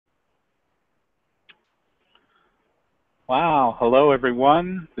Wow, hello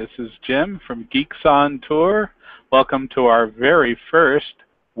everyone. This is Jim from Geeks On Tour. Welcome to our very first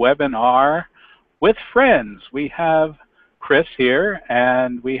webinar with friends. We have Chris here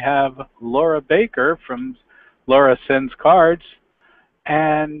and we have Laura Baker from Laura Sends Cards.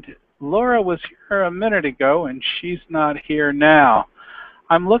 And Laura was here a minute ago and she's not here now.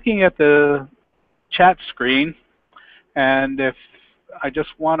 I'm looking at the chat screen, and if I just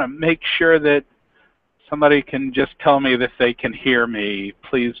want to make sure that somebody can just tell me that they can hear me,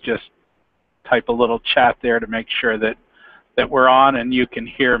 please just type a little chat there to make sure that we're on and you can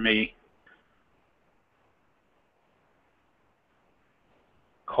hear me.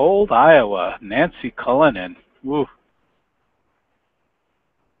 Cold, Iowa, Nancy Cullinan. Woo.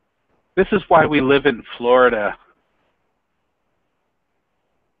 This is why we live in Florida.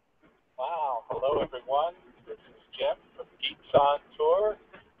 Wow, hello everyone. This is Jim from Geeks On Tour.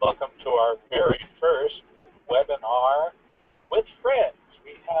 Welcome to our very first webinar with friends.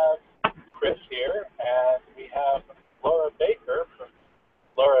 We have Chris here and we have Laura Baker from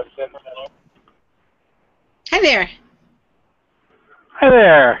Laura Sends Cards. Hi there. Hi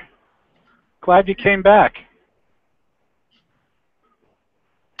there. Glad you came back.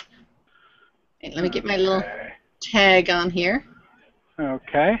 Let me get my little tag on here.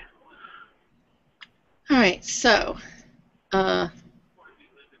 Okay. All right, so.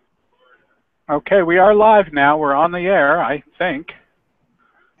 Okay, we are live now. We're on the air, I think.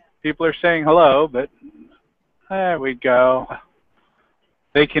 People are saying hello, but there we go.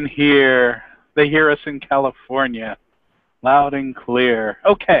 They can hear. They hear us in California, loud and clear.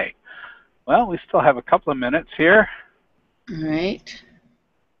 Okay. Well, we still have a couple of minutes here. All right.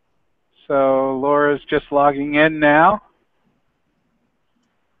 So Laura's just logging in now.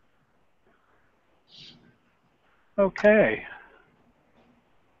 Okay.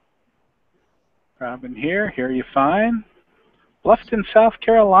 Robin here. Hear you fine. Bluffton, South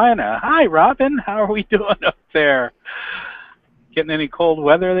Carolina. Hi, Robin. How are we doing up there? Getting any cold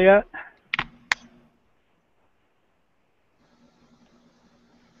weather yet?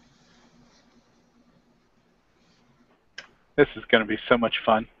 This is going to be so much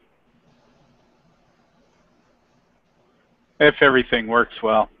fun. If everything works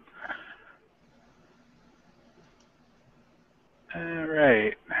well. All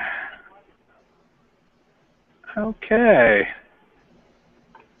right. Okay.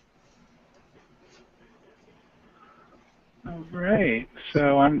 All right.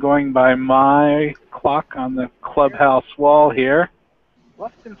 So I'm going by my clock on the clubhouse wall here.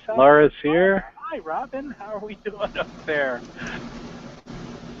 Laura's here. Hi, Robin. How are we doing up there?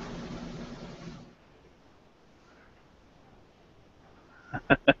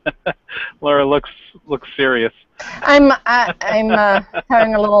 Laura looks serious. I'm having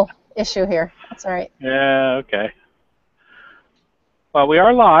a little issue here. That's all right. Yeah, okay. Well, we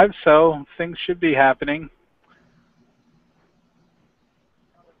are live, so things should be happening.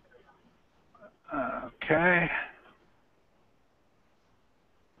 Okay.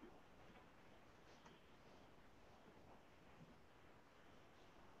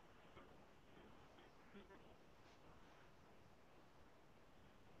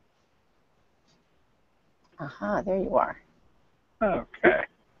 Aha, there you are. Okay.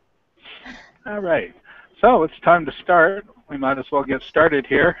 All right. So it's time to start. We might as well get started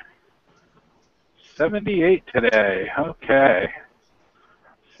here. 78 today. Okay.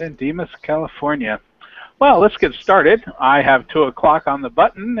 San Dimas, California. Well, let's get started. I have 2 o'clock on the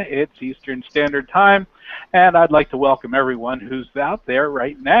button. It's Eastern Standard Time, and I'd like to welcome everyone who's out there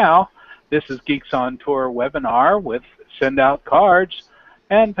right now. This is Geeks On Tour webinar with Send Out Cards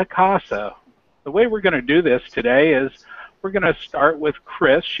and Picasa. The way we're going to do this today is we're going to start with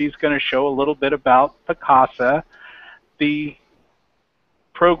Chris. She's going to show a little bit about Picasa, the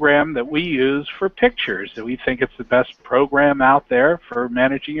program that we use for pictures. We think it's the best program out there for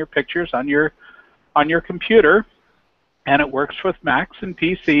managing your pictures on your computer, and it works with Macs and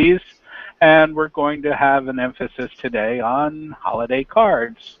PCs, and we're going to have an emphasis today on holiday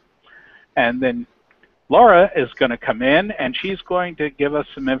cards. And then Laura is going to come in and she's going to give us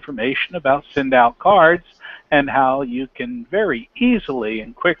some information about Send Out Cards and how you can very easily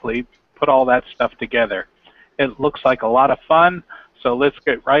and quickly put all that stuff together. It looks like a lot of fun, so let's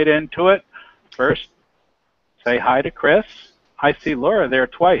get right into it. First, say hi to Chris. I see Laura there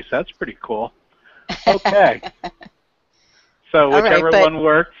twice. That's pretty cool. Okay. So whichever one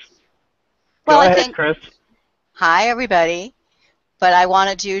works. Go ahead, Chris. Hi, everybody. But I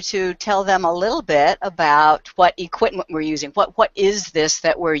wanted you to tell them a little bit about what equipment we're using. What is this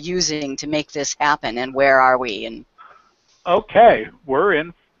that we're using to make this happen, and where are we? And okay, we're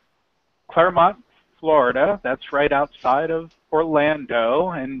in Claremont, Florida. That's right outside of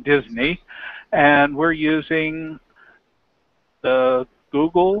Orlando and Disney. And we're using the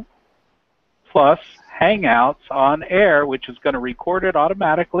Google Plus Hangouts on air, which is going to record it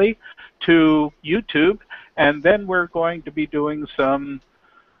automatically to YouTube. And then we're going to be doing some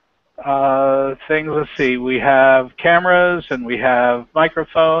things. Let's see, we have cameras and we have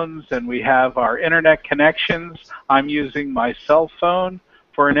microphones and we have our internet connections. I'm using my cell phone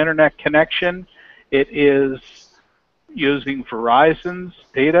for an internet connection. It is using Verizon's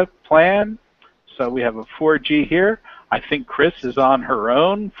data plan. So we have a 4G here. I think Chris is on her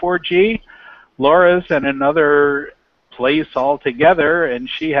own 4G. Laura's in another place altogether, and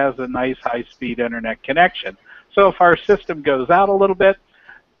she has a nice high-speed internet connection. So if our system goes out a little bit,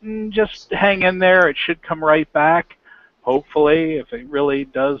 just hang in there. It should come right back. Hopefully, if it really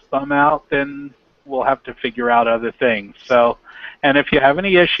does bum out, then we'll have to figure out other things. So, and if you have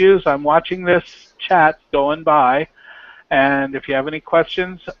any issues, I'm watching this chat going by, and if you have any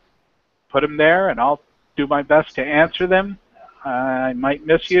questions, put them there, and I'll do my best to answer them. I might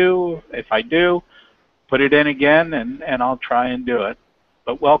miss you. If I do, put it in again, and I'll try and do it.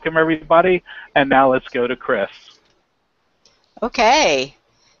 But welcome, everybody, and now let's go to Chris. Okay.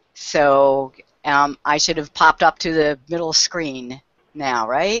 So I should have popped up to the middle screen now,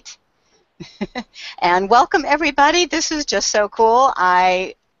 right? And welcome, everybody. This is just so cool.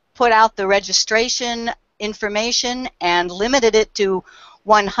 I put out the registration information and limited it to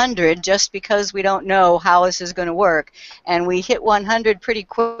 100 just because we don't know how this is going to work. And we hit 100 pretty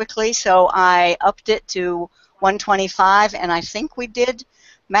quickly, so I upped it to 125, and I think we did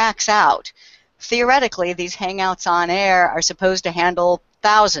max out. Theoretically, these Hangouts on air are supposed to handle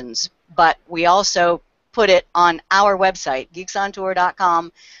thousands, but we also put it on our website.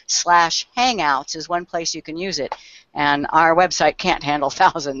 geeksontour.com/hangouts is one place you can use it, and our website can't handle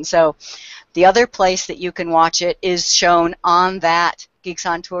thousands. So the other place that you can watch it is shown on that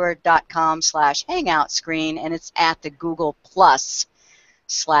geeksontour.com/hangout screen, and it's at the Google Plus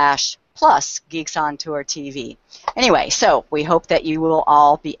 /plus Geeks on Tour TV. Anyway, so we hope that you will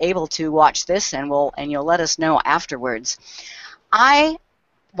all be able to watch this, and you'll let us know afterwards. I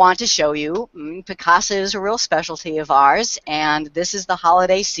want to show you, Picasa is a real specialty of ours, and this is the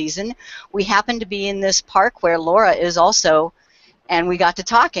holiday season. We happen to be in this park where Laura is also, and we got to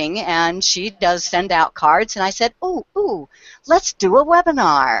talking, and she does send out cards, and I said, ooh, let's do a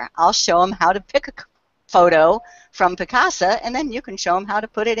webinar. I'll show them how to pick a photo from Picasa, and then you can show them how to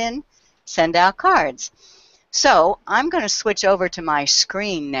put it in, send out cards. So I'm going to switch over to my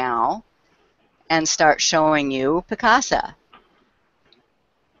screen now and start showing you Picasa.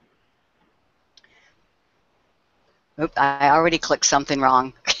 Oop, I already clicked something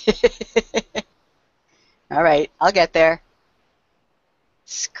wrong. All right, I'll get there.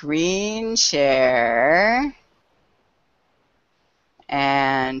 Screen share.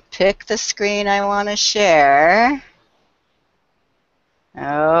 And pick the screen I want to share.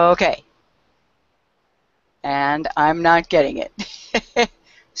 Okay. And I'm not getting it.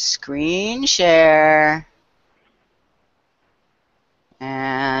 Screen share.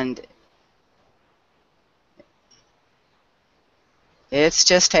 And it's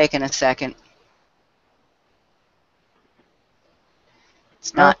just taking a second.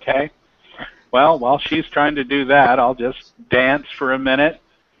 It's not. Okay. Well, while she's trying to do that, I'll just dance for a minute.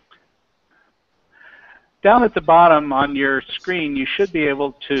 Down at the bottom on your screen, you should be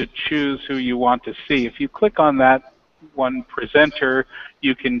able to choose who you want to see. If you click on that one presenter,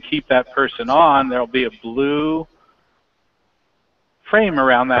 you can keep that person on. There'll be a blue frame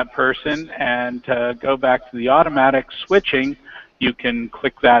around that person, and to go back to the automatic switching, you can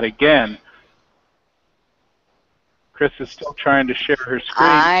click that again. Chris is still trying to share her screen.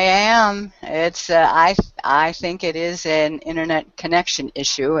 I am. It's I think it is an internet connection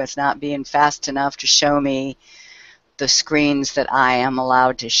issue. It's not being fast enough to show me the screens that I am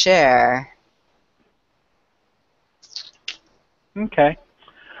allowed to share. Okay.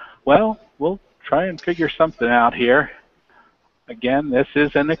 Well, we'll try and figure something out here. Again, this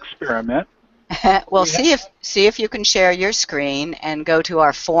is an experiment. Well, see if you can share your screen and go to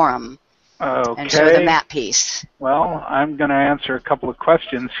our forum. Okay. And show the map piece. Well, I'm going to answer a couple of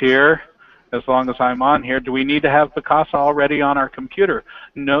questions here as long as I'm on here. Do we need to have Picasa already on our computer?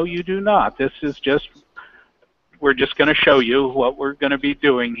 No, you do not. This is just, we're just going to show you what we're going to be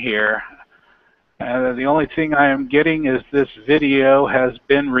doing here. The only thing I am getting is this video has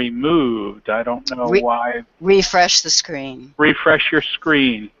been removed. I don't know why. Refresh the screen. Refresh your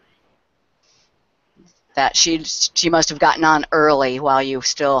screen. That she must have gotten on early while you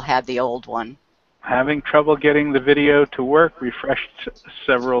still had the old one. Having trouble getting the video to work. Refreshed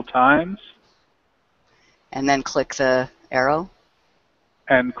several times. and then click the arrow.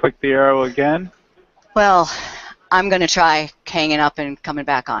 And click the arrow again. Well, I'm going to try hanging up and coming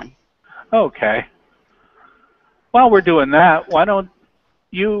back on. Okay. While we're doing that, why don't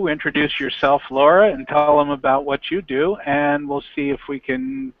you introduce yourself, Laura, and tell them about what you do, and we'll see if we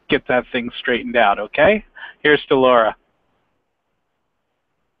can get that thing straightened out, okay? Here's to Laura.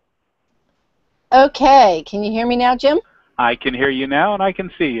 Okay, can you hear me now, Jim? I can hear you now, and I can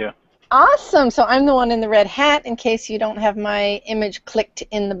see you. Awesome. So I'm the one in the red hat, in case you don't have my image clicked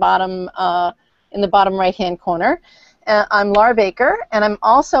in the bottom right-hand corner. I'm Laura Baker, and I'm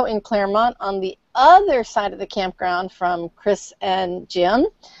also in Claremont on the other side of the campground from Chris and Jim.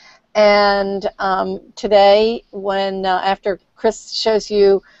 And today, when after Chris shows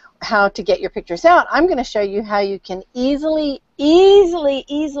you how to get your pictures out, I'm going to show you how you can easily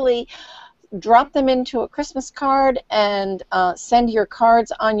drop them into a Christmas card and send your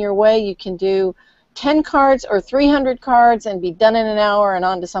cards on your way. You can do 10 cards or 300 cards and be done in an hour and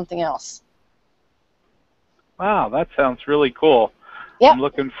on to something else. Wow, that sounds really cool. Yep. I'm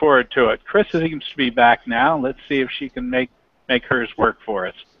looking forward to it. Chris seems to be back now. Let's see if she can make hers work for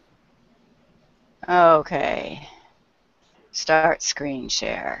us. Okay. Start screen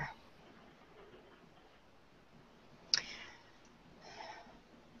share.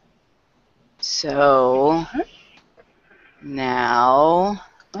 So now.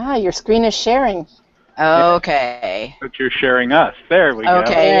 Your screen is sharing. Okay. But you're sharing us. There we go.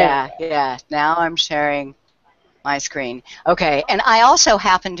 Okay, yeah. Now I'm sharing my screen. Okay, and I also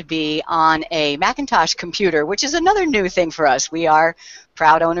happen to be on a Macintosh computer, which is another new thing for us. We are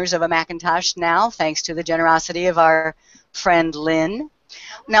proud owners of a Macintosh now, thanks to the generosity of our friend Lynn.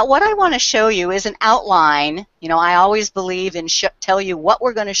 Now, what I want to show you is an outline. You know, I always believe in tell you what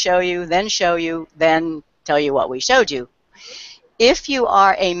we're going to show you, then tell you what we showed you. If you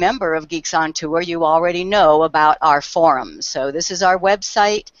are a member of Geeks on Tour, you already know about our forums. So this is our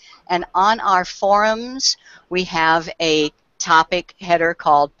website, and on our forums, we have a topic header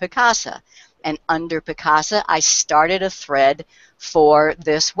called Picasa. And under Picasa, I started a thread for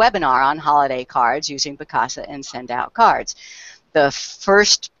this webinar on holiday cards using Picasa and send out cards. The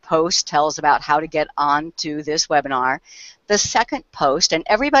first post tells about how to get onto this webinar. The second post, and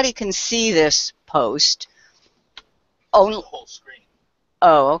everybody can see this post. Only the whole screen.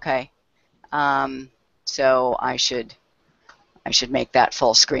 Oh, okay. So I should make that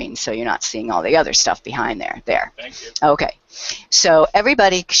full screen so you're not seeing all the other stuff behind there. There. Thank you. Okay. So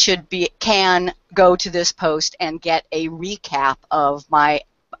everybody can go to this post and get a recap of my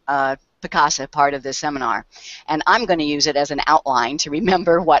Picasa part of this seminar. And I'm going to use it as an outline to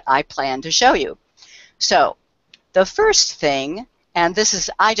remember what I plan to show you. So the first thing, and this is,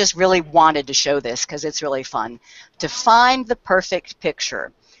 I just really wanted to show this because it's really fun, to find the perfect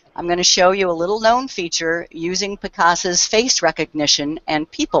picture. I'm going to show you a little known feature using Picasa's face recognition and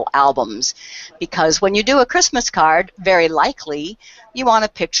people albums, because when you do a Christmas card, very likely you want a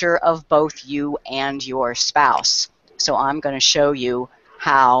picture of both you and your spouse. So I'm going to show you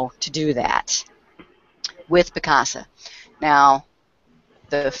how to do that with Picasa. Now,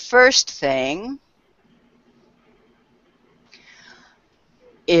 the first thing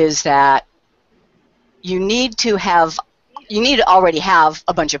is that you need to already have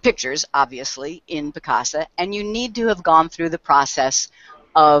a bunch of pictures, obviously, in Picasa, and you need to have gone through the process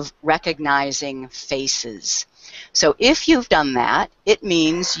of recognizing faces. So if you've done that, it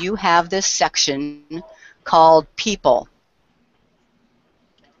means you have this section called People.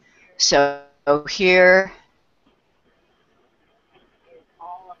 So here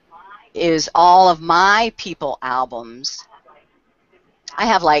is all of my people albums. I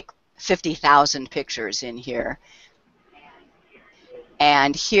have like 50,000 pictures in here.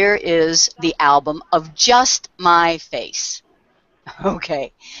 And here is the album of just my face.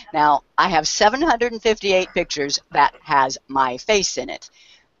 Okay, now I have 758 pictures that has my face in it.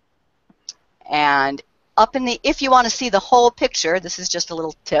 And up in the, if you want to see the whole picture, this is just a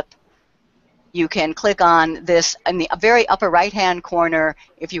little tip. You can click on this in the very upper right-hand corner.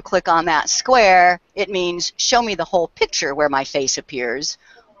 If you click on that square, it means show me the whole picture where my face appears.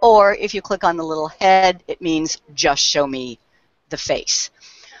 Or if you click on the little head, it means just show me the face.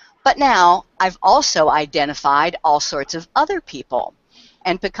 But now I've also identified all sorts of other people.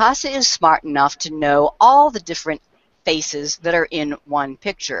 And Picasa is smart enough to know all the different faces that are in one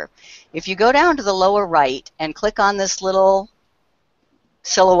picture. If you go down to the lower right and click on this little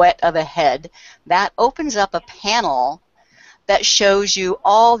silhouette of a head, that opens up a panel that shows you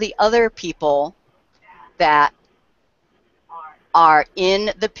all the other people that are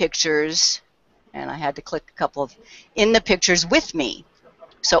in the pictures, and I had to click a couple of, in the pictures with me.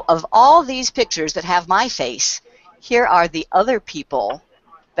 So of all these pictures that have my face, here are the other people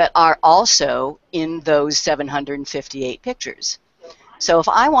that are also in those 758 pictures. So if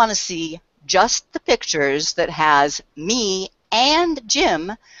I want to see just the pictures that has me and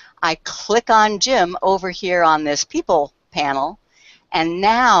Jim, I click on Jim over here on this people panel, and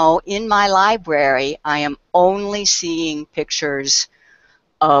now in my library I am only seeing pictures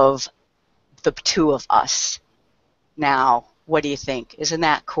of the two of us. Now, what do you think? Isn't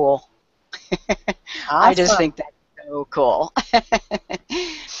that cool? I just think that's so cool.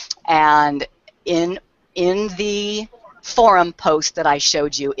 And in the forum post that I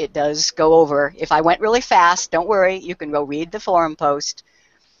showed you, it does go over. If I went really fast, don't worry, you can go read the forum post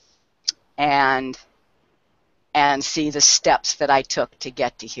and see the steps that I took to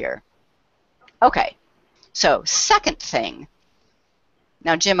get to here. Okay, so second thing.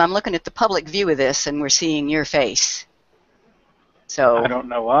 Now, Jim, I'm looking at the public view of this, and we're seeing your face. So I don't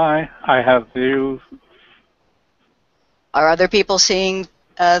know why. I have view. Are other people seeing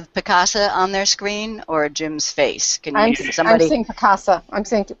Picasa on their screen or Jim's face? Can I'm seeing Picasa. I'm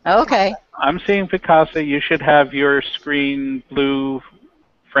seeing. Okay. I'm seeing Picasa. You should have your screen blue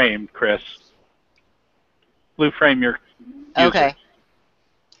framed, Chris. Blue frame your user. Okay.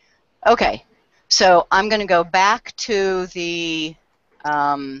 Okay. So I'm going to go back to the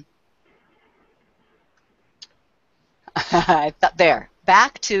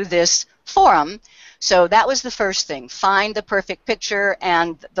back to this forum. So that was the first thing. Find the perfect picture,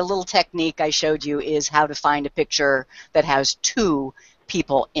 and the little technique I showed you is how to find a picture that has two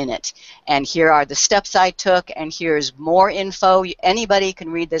people in it. And here are the steps I took, and here's more info. Anybody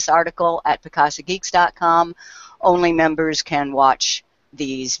can read this article at picasageeks.com. Only members can watch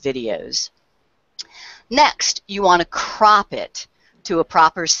these videos. Next, you want to crop it to a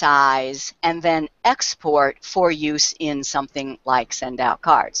proper size and then export for use in something like send out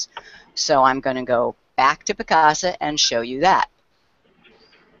cards. So I'm going to go back to Picasa and show you that.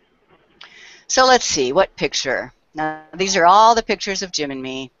 So let's see, what picture? Now, these are all the pictures of Jim and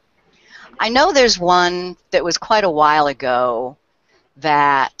me. I know there's one that was quite a while ago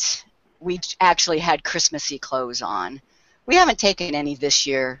that we actually had Christmassy clothes on. We haven't taken any this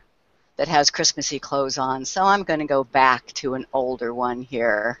year that has Christmassy clothes on, so I'm going to go back to an older one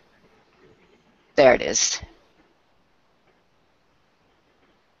here. There it is.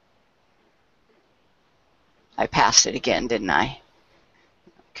 I passed it again, didn't I?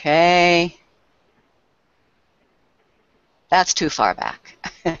 Okay. That's too far back.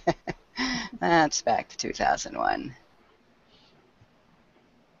 That's back to 2001.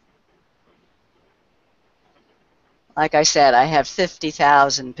 Like I said, I have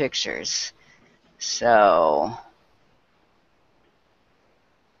 50,000 pictures. So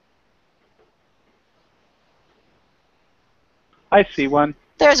I see one.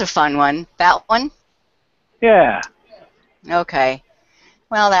 there's a fun one. That one? Yeah. Okay.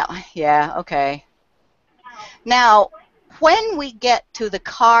 Well, that one, yeah, okay. Now, when we get to the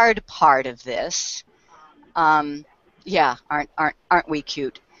card part of this, yeah, aren't we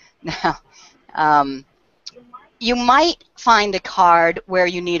cute? Now, you might find a card where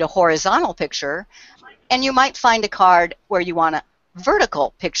you need a horizontal picture, and you might find a card where you want a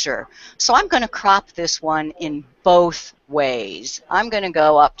vertical picture. So I'm going to crop this one in both ways. I'm going to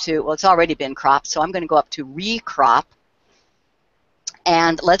go up to, well, it's already been cropped, so I'm going to go up to recrop.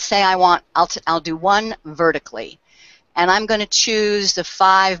 And let's say I want, I'll do one vertically. And I'm going to choose the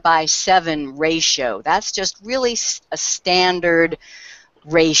 5:7 ratio. That's just really a standard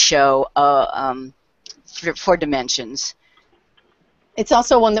ratio for dimensions. It's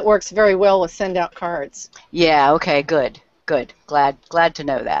also one that works very well with send out cards. Yeah, okay, good. Glad to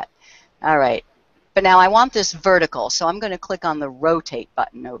know that. All right. But now I want this vertical, so I'm going to click on the rotate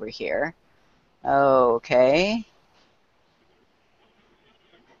button over here. Okay.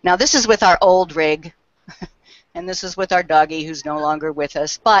 Now this is with our old rig, and this is with our doggy who's no longer with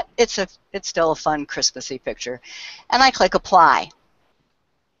us, but it's still a fun Christmassy picture. And I click apply.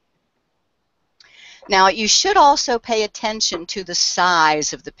 Now you should also pay attention to the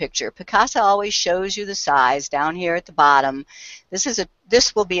size of the picture. Picasa always shows you the size down here at the bottom.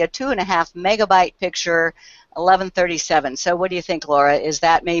 This will be a 2.5 megabyte picture, 1137. So what do you think, Laura? Is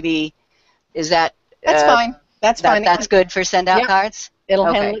that That's fine. That's fine. That's good for send out cards? It'll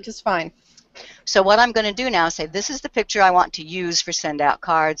Okay. handle it just fine. So what I'm going to do now is say, this is the picture I want to use for send out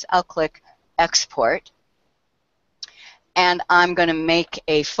cards. I'll click export. And I'm going to make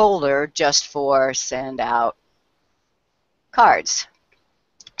a folder just for send out cards.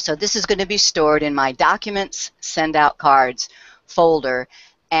 So this is going to be stored in my documents, send out cards folder.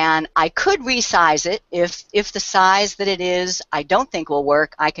 And I could resize it if the size that it is I don't think will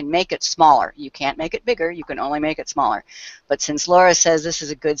work. I can make it smaller. You can't make it bigger. You can only make it smaller. But since Laura says this is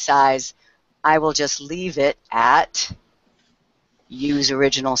a good size, I will just leave it at use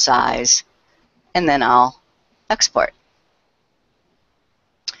original size, and then I'll export.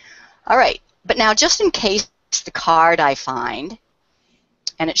 All right. But now just in case the card I find,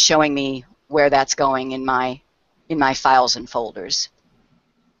 and it's showing me where that's going in my files and folders.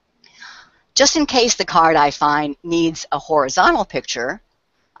 Just in case the card I find needs a horizontal picture,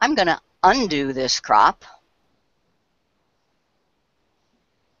 I'm going to undo this crop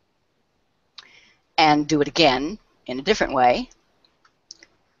and do it again in a different way.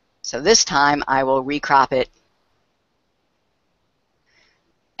 So this time I will recrop it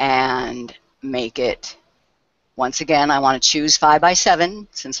and make it, once again, I want to choose 5:7,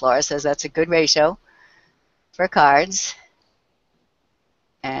 since Laura says that's a good ratio for cards.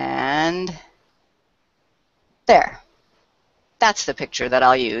 And there. That's the picture that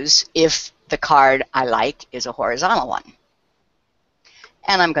I'll use if the card I like is a horizontal one.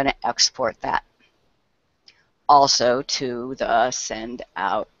 And I'm going to export that also to the Send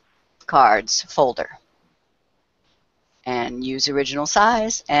Out Cards folder. And use original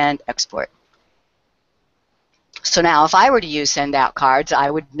size and export. So now if I were to use Send Out Cards, I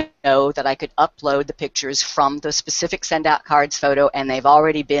would know that I could upload the pictures from the specific Send Out Cards photo, and they've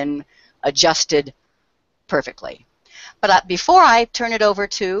already been adjusted perfectly. But before I turn it over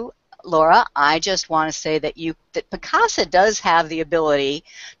to Laura, I just want to say that Picasa does have the ability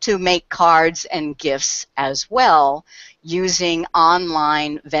to make cards and gifts as well using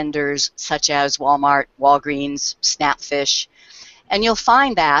online vendors such as Walmart, Walgreens, Snapfish. And you'll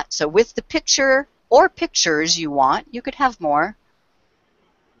find that, so with the picture or pictures you want, you could have more.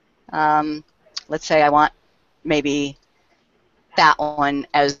 Let's say I want maybe that one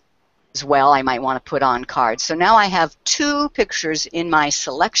as well. I might want to put on cards. So now I have 2 pictures in my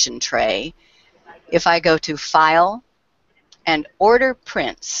selection tray. If I go to File and Order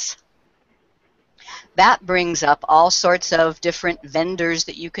Prints, that brings up all sorts of different vendors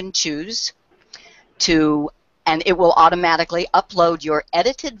that you can choose to, and it will automatically upload your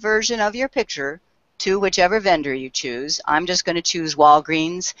edited version of your picture to whichever vendor you choose. I'm just going to choose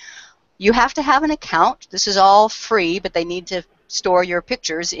Walgreens. You have to have an account. This is all free, but they need to store your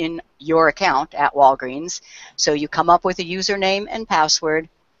pictures in your account at Walgreens. So you come up with a username and password,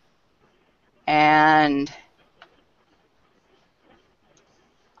 and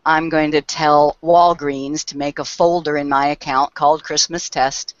I'm going to tell Walgreens to make a folder in my account called Christmas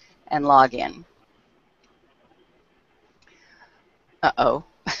Test and log in. Uh-oh.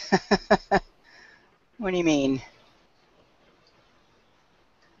 What do you mean?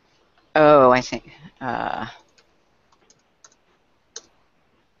 Oh, I think,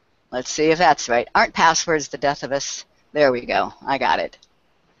 let's see if that's right. Aren't passwords the death of us? There we go. I got it.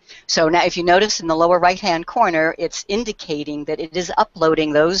 So now if you notice in the lower right-hand corner, it's indicating that it is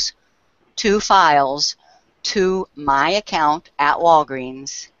uploading those 2 files to my account at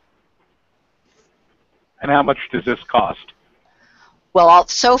Walgreens. And how much does this cost? Well,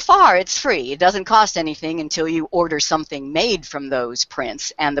 so far it's free. It doesn't cost anything until you order something made from those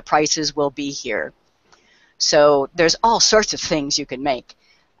prints, and the prices will be here. So there's all sorts of things you can make.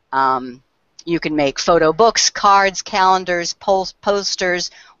 You can make photo books, cards, calendars, posters.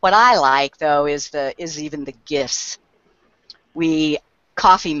 What I like, though, is even the gifts.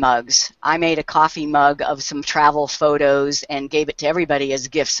 Coffee mugs. I made a coffee mug of some travel photos and gave it to everybody as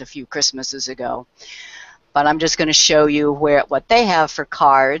gifts a few Christmases ago. But I'm just going to show you what they have for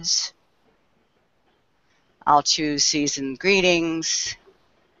cards. I'll choose Seasoned Greetings.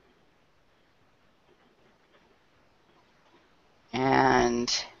 And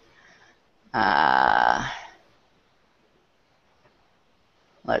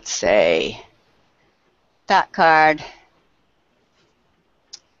let's say that card.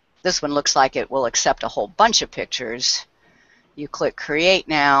 This one looks like it will accept a whole bunch of pictures. You click Create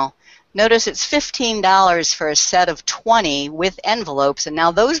now. Notice it's $15 for a set of 20 with envelopes, and now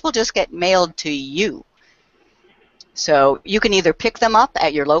those will just get mailed to you. So you can either pick them up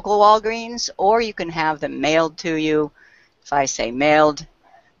at your local Walgreens, or you can have them mailed to you. If I say mailed,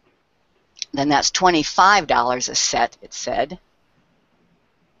 then that's $25 a set, it said.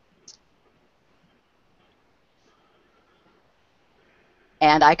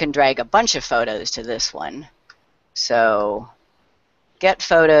 And I can drag a bunch of photos to this one. So get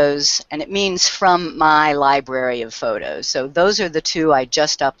photos, and it means from my library of photos. So those are the 2 I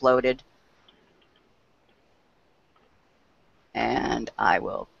just uploaded. And I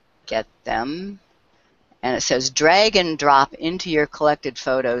will get them And it says drag and drop into your collected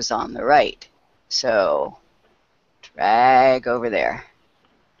photos on the right. So drag over there.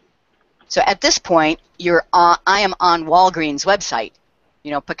 So at this point, I am on Walgreens' website.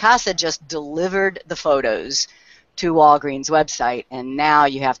 You know, Picasa just delivered the photos to Walgreens' website, and now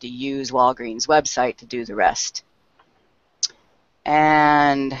you have to use Walgreens' website to do the rest.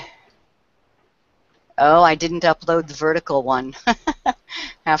 And, oh, I didn't upload the vertical one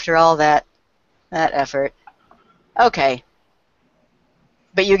after all that effort. Okay,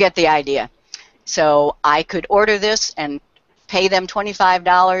 but you get the idea. So I could order this and pay them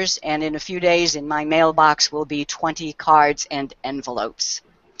 $25, and in a few days in my mailbox will be 20 cards and envelopes.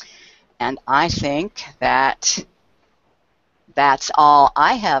 And I think that that's all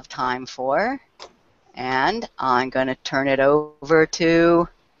I have time for, and I'm going to turn it over to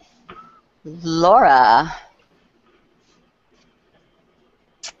Laura.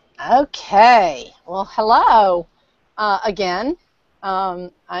 Okay. Well, hello again.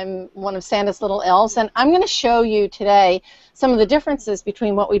 I'm one of Santa's little elves, and I'm going to show you today some of the differences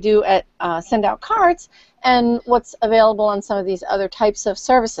between what we do at Send Out Cards and what's available on some of these other types of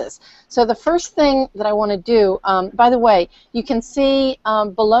services. So the first thing that I want to do, by the way, you can see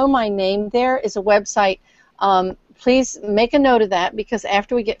below my name there is a website. Please make a note of that, because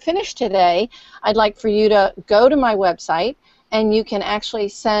after we get finished today, I'd like for you to go to my website, and you can actually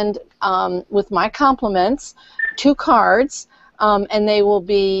send, with my compliments, 2 cards, and they will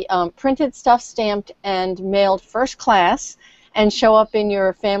be printed, stuffed, stamped, and mailed first class, and show up in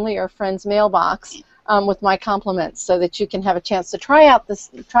your family or friend's mailbox with my compliments, so that you can have a chance to try out the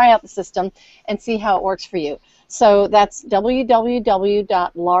system and see how it works for you. So that's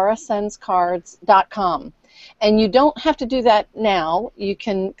www.laurasendscards.com. And you don't have to do that now. You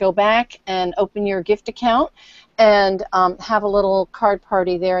can go back and open your gift account and have a little card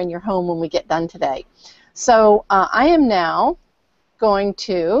party there in your home when we get done today. So I am now going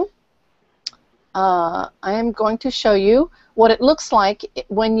to show you what it looks like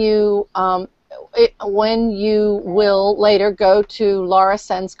when you will later go to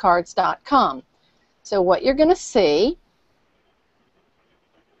laurasendscards.com. So what you're going to see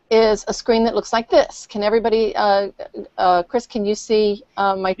is a screen that looks like this. Can everybody, Chris, can you see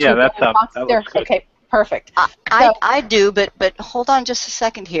my 2 that's up. boxes That there? looks good. Okay, perfect. I do, but hold on just a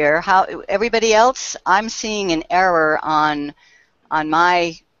second here. How everybody else? I'm seeing an error on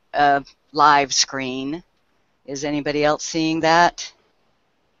my live screen. Is anybody else seeing that?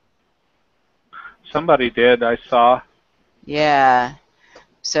 Somebody did, I saw. Yeah.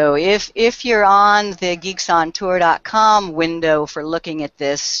 So if you're on the geeksontour.com window for looking at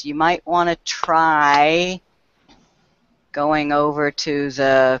this, you might want to try going over to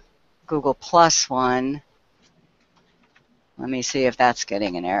the Google Plus one. Let me see if that's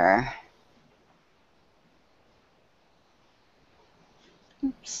getting an error.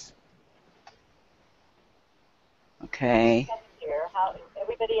 Oops. Okay.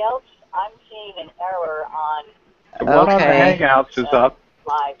 Everybody else, I'm seeing an error on The one on the Okay. Hangouts is up.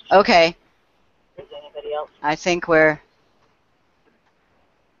 live. Okay. Is anybody else? I think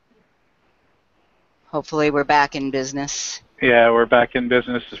hopefully we're back in business. Yeah, we're back in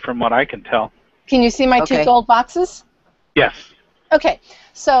business from what I can tell. Can you see my 2 Okay. gold boxes? Yes. Okay,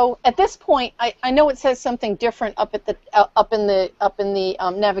 so at this point, I know it says something different up at the up in the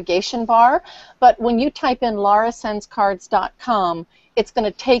navigation bar, but when you type in laurasendscards.com, it's going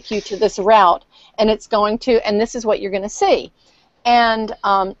to take you to this route, and it's going to, and this is what you're going to see. And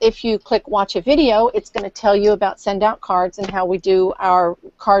if you click Watch a Video, it's going to tell you about Send Out Cards and how we do our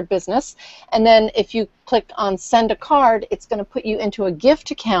card business. And then if you click on Send a Card, it's going to put you into a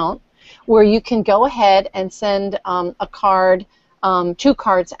gift account where you can go ahead and send a card. 2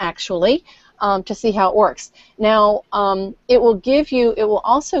 cards actually, to see how it works. Now, it will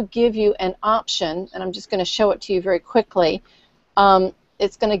also give you an option, and I'm just going to show it to you very quickly.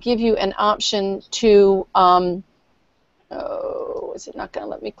 It's going to give you an option to, oh, is it not going to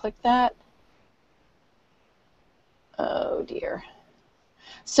let me click that? Oh dear.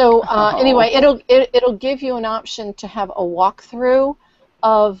 So anyway, it'll give you an option to have a walkthrough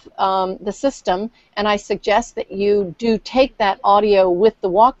of the system, and I suggest that you do take that audio with the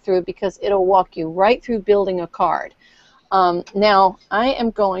walkthrough, because it'll walk you right through building a card. Now I am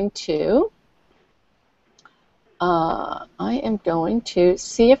going to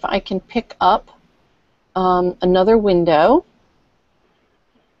see if I can pick up another window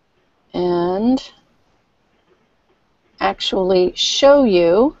and actually show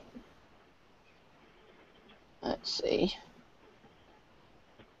you. Let's see.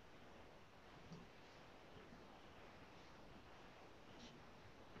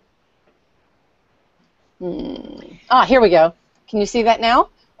 Here we go. Can you see that now?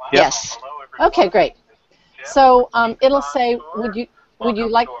 Yep. Yes. Okay, great. So it'll say, would you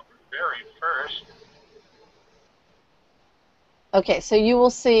like? Okay, so you will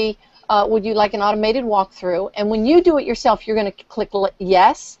see, would you like an automated walkthrough? And when you do it yourself, you're going to click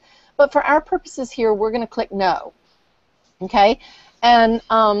yes. But for our purposes here, we're going to click no. Okay, and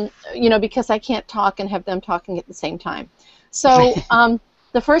you know, because I can't talk and have them talking at the same time. So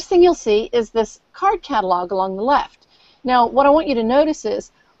the first thing you'll see is this card catalog along the left. Now, what I want you to notice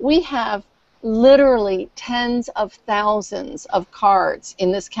is we have literally tens of thousands of cards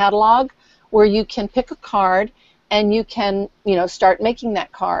in this catalog where you can pick a card and you can, you know, start making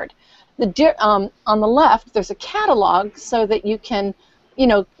that card. On the left, there's a catalog so that you can, you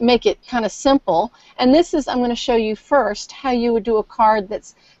know, make it kind of simple. And this is, I'm going to show you first how you would do a card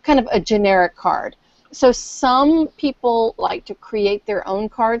that's kind of a generic card. So some people like to create their own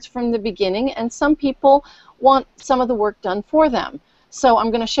cards from the beginning, and some people want some of the work done for them. So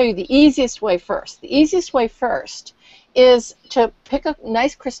I'm going to show you the easiest way first. The easiest way first is to pick a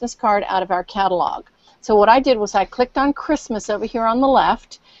nice Christmas card out of our catalog. So what I did was I clicked on Christmas over here on the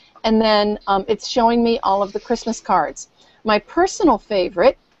left, and then it's showing me all of the Christmas cards. My personal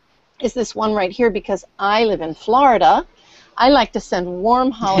favorite is this one right here because I live in Florida. I like to send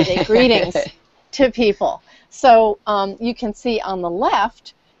warm holiday greetings to people. So you can see on the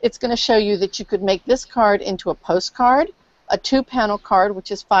left, it's going to show you that you could make this card into a postcard, a 2-panel card,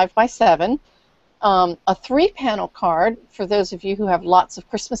 which is 5 by 7, a 3-panel card for those of you who have lots of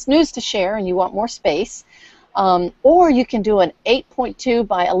Christmas news to share and you want more space, or you can do an 8.2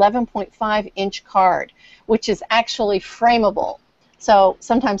 by 11.5 inch card, which is actually frameable. So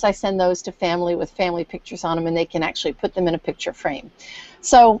sometimes I send those to family with family pictures on them, and they can actually put them in a picture frame.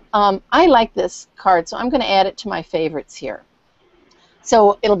 So I like this card, so I'm going to add it to my favorites here.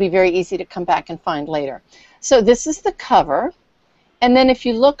 So it'll be very easy to come back and find later. So this is the cover. And then if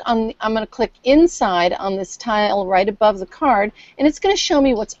you look on, I'm going to click inside on this tile right above the card, and it's going to show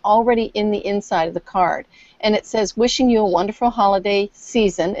me what's already in the inside of the card. And it says, wishing you a wonderful holiday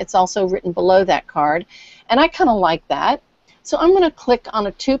season. It's also written below that card. And I kind of like that. So I'm going to click on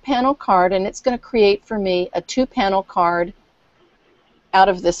a 2-panel card, and it's going to create for me a 2-panel card out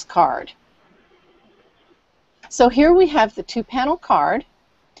of this card. So here we have the 2-panel card.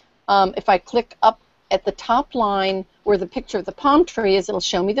 If I click up at the top line where the picture of the palm tree is, it'll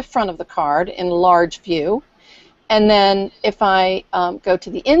show me the front of the card in large view. And then if I go to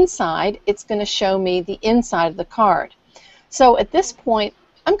the inside, it's going to show me the inside of the card. So at this point,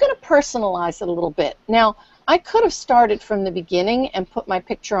 I'm going to personalize it a little bit. Now, I could have started from the beginning and put my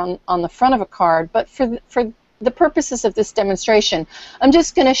picture on the front of a card, but for the purposes of this demonstration, I'm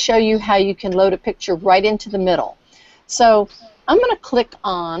just going to show you how you can load a picture right into the middle. So I'm going to click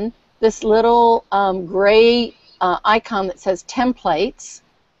on this little gray icon that says templates,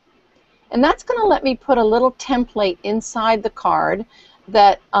 and that's going to let me put a little template inside the card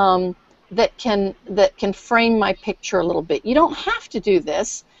that that can frame my picture a little bit. You don't have to do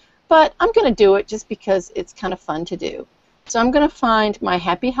this, but I'm going to do it just because it's kind of fun to do. So I'm going to find my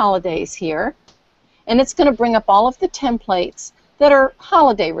Happy Holidays here, and it's going to bring up all of the templates that are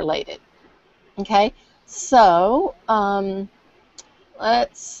holiday related. Okay, so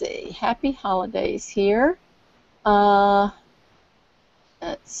let's see, Happy Holidays here. Let's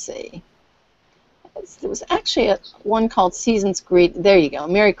see. There was actually one called Season's Greet. There you go,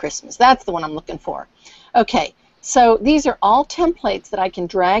 Merry Christmas. That's the one I'm looking for. Okay, so these are all templates that I can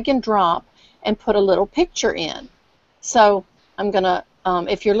drag and drop and put a little picture in. So I'm going to,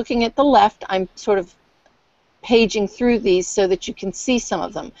 if you're looking at the left, I'm sort of paging through these so that you can see some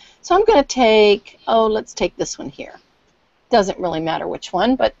of them. So I'm going to take, let's take this one here. Doesn't really matter which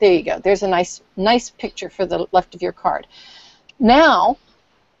one, but there you go. There's a nice picture for the left of your card. Now,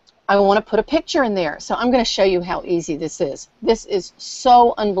 I want to put a picture in there, so I'm going to show you how easy this is. This is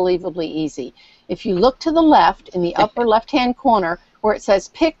so unbelievably easy. If you look to the left, in the upper left-hand corner, where it says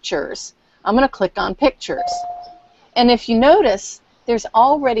Pictures, I'm going to click on Pictures. And if you notice, there's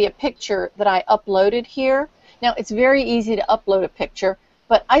already a picture that I uploaded here. Now, it's very easy to upload a picture,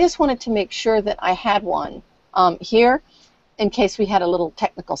 but I just wanted to make sure that I had one here in case we had a little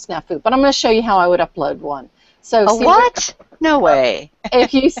technical snafu. But I'm going to show you how I would upload one. So what? No way.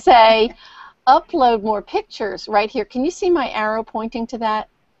 If you say upload more pictures right here, can you see my arrow pointing to that?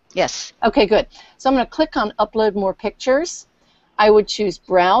 Yes. Okay, good. So I'm going to click on upload more pictures. I would choose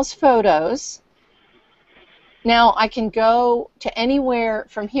browse photos. Now I can go to anywhere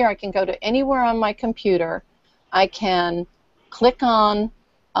from here. I can go to anywhere on my computer. I can click on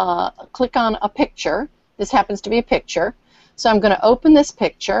a picture. This happens to be a picture. So I'm going to open this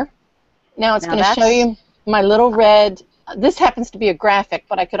picture. Now it's going to show you. my little red, this happens to be a graphic,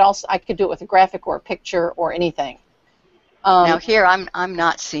 but I could do it with a graphic or a picture or anything. Now here I'm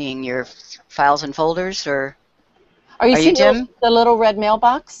not seeing your files and folders, or are you seeing Jim? the little red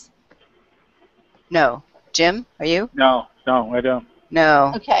mailbox? No. Jim, are you? No, I don't.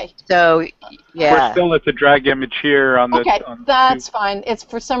 No. Okay. So, yeah. We're still at the drag image here on the. Okay, that's fine. It's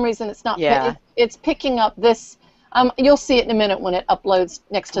for some reason it's not. Yeah. It's picking up this. You'll see it in a minute when it uploads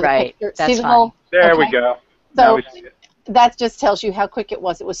next to the picture. That's see the fine. whole. There okay. we go. So now we see it. that just tells you how quick it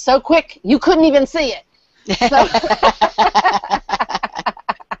was. It was so quick you couldn't even see it.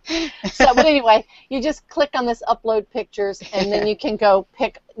 So, but anyway, you just click on this upload pictures, and then you can go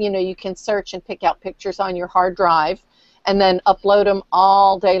pick. You can search and pick out pictures on your hard drive, and then upload them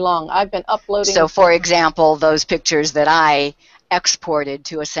all day long. I've been uploading. So, for example, those pictures that I exported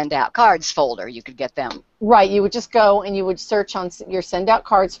to a send out cards folder, you could get them. Right, you would just go and you would search on your send out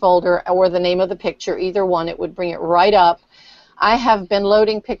cards folder or the name of the picture, either one. It would bring it right up. I have been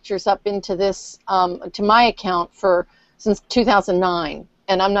loading pictures up into this, to my account since 2009,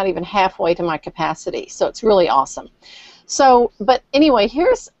 and I'm not even halfway to my capacity, so it's really awesome. So, but anyway,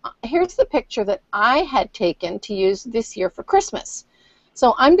 here's the picture that I had taken to use this year for Christmas.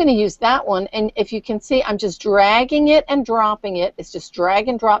 So I'm going to use that one, and if you can see, I'm just dragging it and dropping it. It's just drag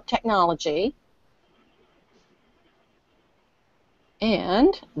and drop technology.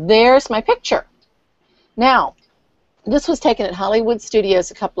 And there's my picture. Now, this was taken at Hollywood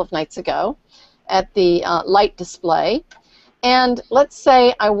Studios a couple of nights ago at the light display. And let's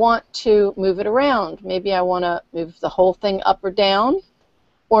say I want to move it around. Maybe I want to move the whole thing up or down.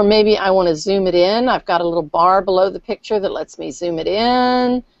 Or maybe I want to zoom it in. I've got a little bar below the picture that lets me zoom it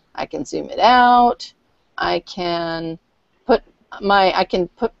in. I can zoom it out. I can put my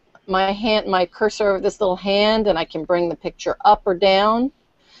cursor over this little hand, and I can bring the picture up or down.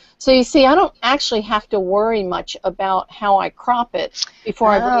 So you see, I don't actually have to worry much about how I crop it before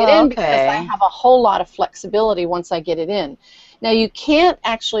I bring it in, because I have a whole lot of flexibility once I get it in. Now, you can't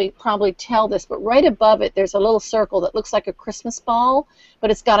actually probably tell this, but right above it, there's a little circle that looks like a Christmas ball, but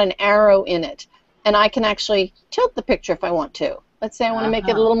it's got an arrow in it. And I can actually tilt the picture if I want to. Let's say I want to make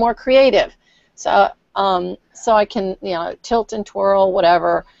it a little more creative. So I can, tilt and twirl,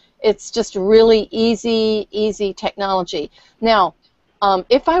 whatever. It's just really easy technology. Now,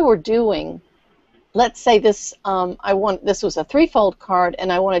 if I were doing, let's say this, this was a 3-fold card,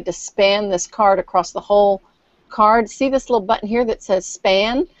 and I wanted to span this card across the whole card. See this little button here that says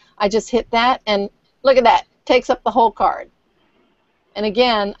span? I just hit that, and look at that. It takes up the whole card. And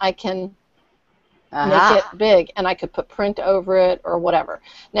again, I can make it big, and I could put print over it or whatever.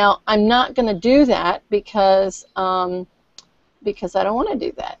 Now, I'm not going to do that because I don't want to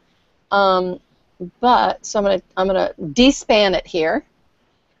do that. So I'm gonna despan it here,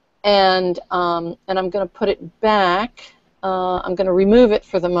 and I'm gonna put it back. I'm gonna remove it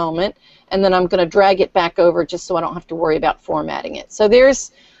for the moment, and then I'm gonna drag it back over just so I don't have to worry about formatting it. So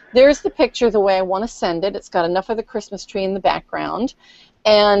there's the picture the way I want to send it. It's got enough of the Christmas tree in the background,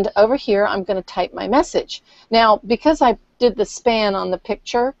 and over here I'm gonna type my message. Now, because I did the span on the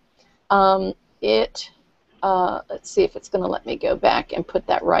picture, let's see if it's going to let me go back and put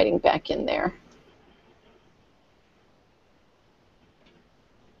that writing back in there.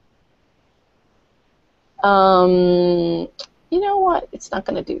 You know what? It's not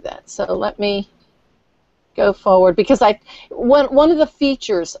going to do that. So let me go forward, because one of the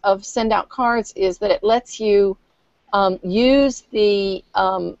features of Send Out Cards is that it lets you use the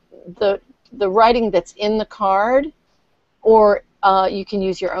writing that's in the card, or you can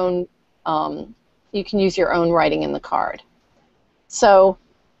use your own. You can use your own writing in the card. So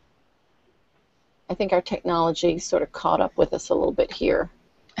I think our technology sort of caught up with us a little bit here.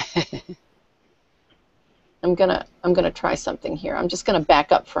 I'm gonna try something here. I'm just gonna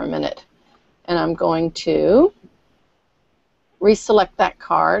back up for a minute, and I'm going to reselect that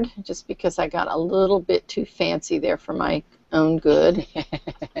card just because I got a little bit too fancy there for my own good.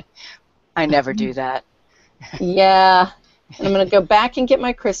 I never do that. Yeah, and I'm gonna go back and get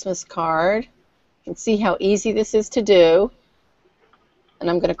my Christmas card. You can see how easy this is to do. And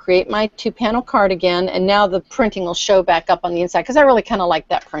I'm going to create my 2-panel card again, and now the printing will show back up on the inside, because I really kind of like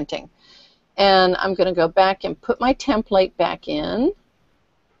that printing. And I'm going to go back and put my template back in.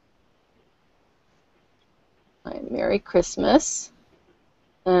 Merry Christmas.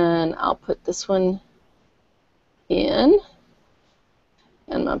 And I'll put this one in.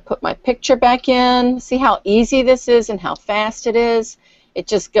 And I'm going to put my picture back in. See how easy this is and how fast it is? It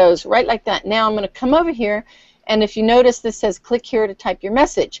just goes right like that. Now I'm going to come over here, and if you notice, this says click here to type your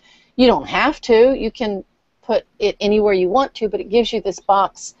message. You don't have to. You can put it anywhere you want to, but it gives you this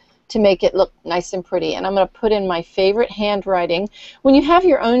box to make it look nice and pretty. And I'm going to put in my favorite handwriting. When you have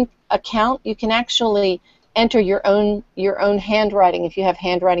your own account, you can actually enter your own handwriting if you have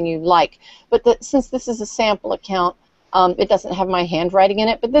handwriting you like. But since this is a sample account, it doesn't have my handwriting in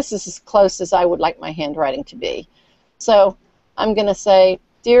it, but this is as close as I would like my handwriting to be. So I'm going to say,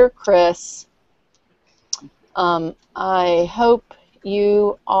 Dear Chris, I hope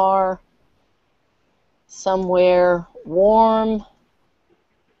you are somewhere warm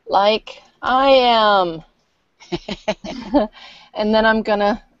like I am. And then I'm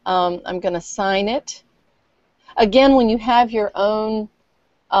gonna sign it. Again, when you have your own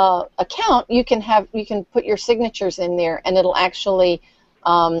account, you can put your signatures in there, and it'll actually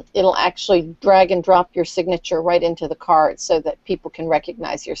drag and drop your signature right into the card so that people can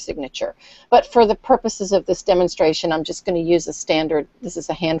recognize your signature. But for the purposes of this demonstration, I'm just going to use a standard. This is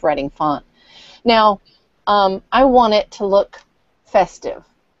a handwriting font. Now, I want it to look festive.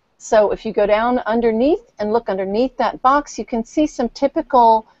 So if you go down underneath and look underneath that box, you can see some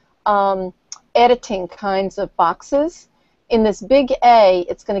typical editing kinds of boxes. In this big A,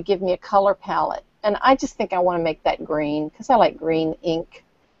 it's going to give me a color palette. And I just think I want to make that green because I like green ink.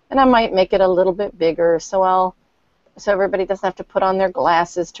 And I might make it a little bit bigger so everybody doesn't have to put on their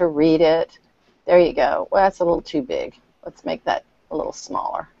glasses to read it. There you go. Well, that's a little too big. Let's make that a little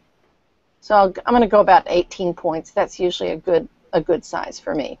smaller. So I'm going to go about 18 points. That's usually a good size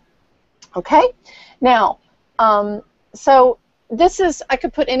for me. Okay? Now, so this is, I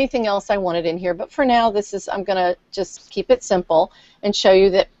could put anything else I wanted in here, but for now, I'm going to just keep it simple and show you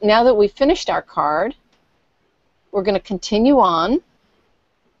that now that we've finished our card, we're going to continue on,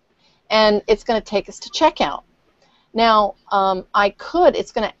 and it's going to take us to checkout. Now,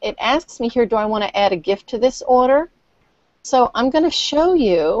 it asks me here, do I want to add a gift to this order? So I'm going to show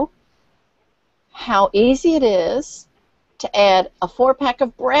you how easy it is to add a 4-pack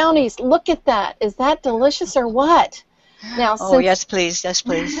of brownies. Look at that. Is that delicious or what? Now, yes, please. Yes,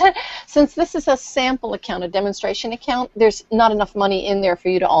 please. Since this is a sample account, a demonstration account, there's not enough money in there for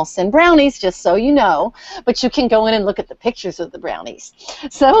you to all send brownies, just so you know. But you can go in and look at the pictures of the brownies.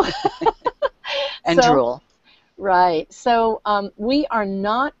 So, and drool. Right. So we are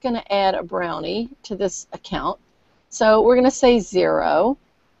not going to add a brownie to this account. So we're going to say 0.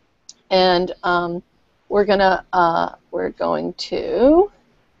 And we're going to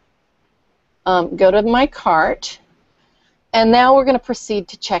go to my cart, and now we're going to proceed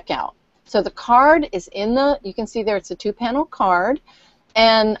to checkout. So the card is you can see there it's a 2-panel card,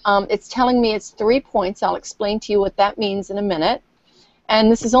 and it's telling me it's 3 points. I'll explain to you what that means in a minute.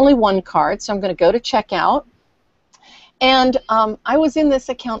 And this is only one card, so I'm going to go to checkout. And I was in this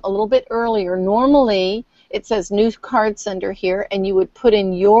account a little bit earlier. Normally, it says new card sender here, and you would put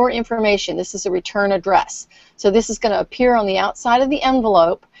in your information. This is a return address. So this is going to appear on the outside of the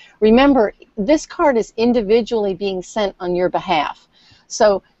envelope. Remember, this card is individually being sent on your behalf.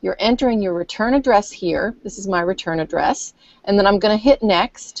 So you're entering your return address here. This is my return address. And then I'm going to hit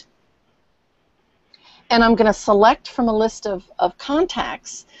next. And I'm going to select from a list of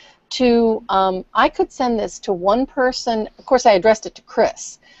contacts to, I could send this to one person. Of course, I addressed it to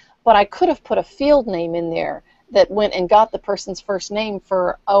Chris. But I could have put a field name in there that went and got the person's first name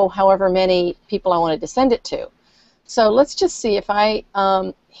for, however many people I wanted to send it to. So let's just see if I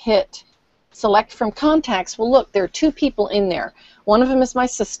hit select from contacts. Well, look, there are 2 people in there. One of them is my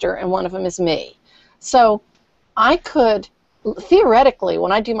sister, and one of them is me. So I could, theoretically,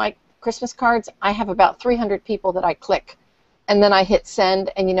 when I do my Christmas cards, I have about 300 people that I click. And then I hit send,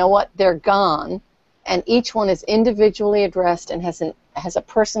 and you know what? They're gone. And each one is individually addressed and has a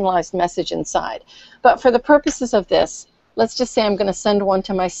personalized message inside. But for the purposes of this, let's just say I'm going to send one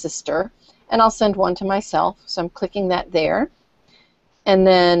to my sister, and I'll send one to myself. So I'm clicking that there. And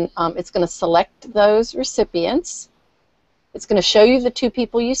then it's going to select those recipients. It's going to show you the 2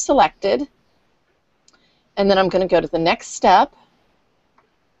 people you selected. And then I'm going to go to the next step.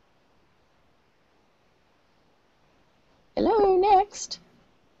 Hello, next.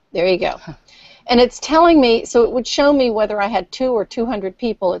 There you go. And it's telling me, so it would show me whether I had 2 or 200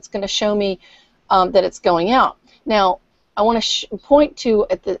 people. It's going to show me that it's going out. Now, I want to point to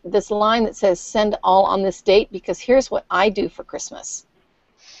this line that says send all on this date, because here's what I do for Christmas.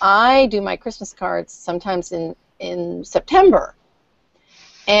 I do my Christmas cards sometimes in September.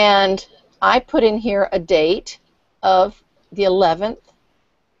 And I put in here a date of the 11th.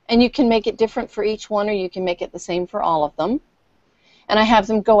 And you can make it different for each one, or you can make it the same for all of them. And I have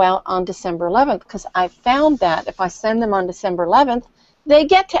them go out on December 11th, because I found that if I send them on December 11th, they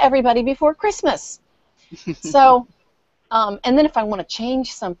get to everybody before Christmas. So, and then if I want to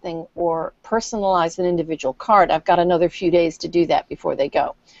change something or personalize an individual card, I've got another few days to do that before they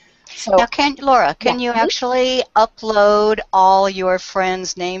go. So Now, Laura, can yeah. you actually upload all your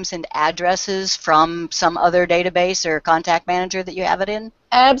friends' names and addresses from some other database or contact manager that you have it in?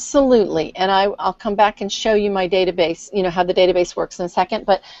 Absolutely, and I'll come back and show you my database, you know, how the database works in a second.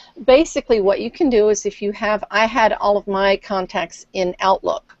 But basically what you can do is if you have, I had all of my contacts in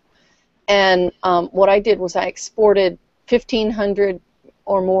Outlook, and what I did was I exported 1,500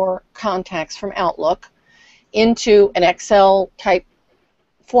 or more contacts from Outlook into an Excel type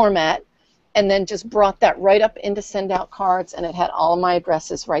format, and then just brought that right up into Send Out Cards, and it had all of my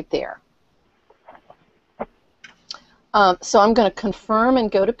addresses right there. So I'm going to confirm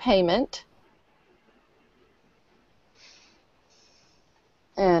and go to payment.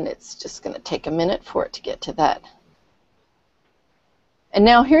 And it's just going to take a minute for it to get to that. And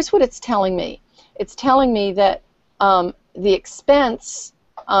now here's what it's telling me. It's telling me that the expense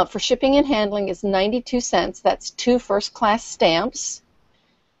for shipping and handling is 92 cents. That's 2 first-class stamps.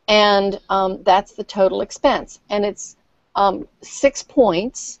 And that's the total expense. And it's 6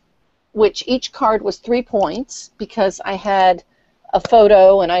 points, which each card was 3 points because I had a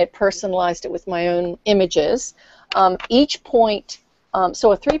photo and I had personalized it with my own images. Each point,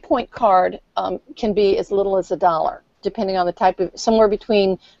 so a 3-point card can be as little as $1, depending on the type of, somewhere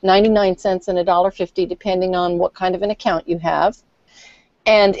between 99 cents and $1.50, depending on what kind of an account you have.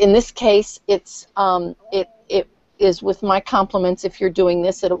 And in this case, it's it is with my compliments. If you're doing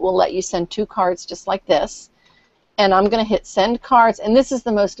this, it will let you send 2 cards just like this. And I'm going to hit Send Cards, and this is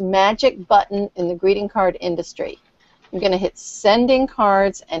the most magic button in the greeting card industry. I'm going to hit Sending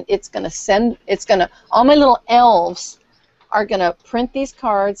Cards, and it's going to send, all my little elves are going to print these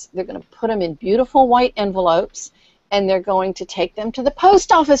cards. They're going to put them in beautiful white envelopes, and they're going to take them to the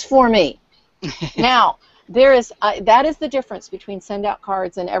post office for me. Now, there is that is the difference between Send Out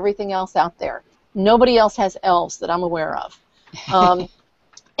Cards and everything else out there. Nobody else has elves that I'm aware of.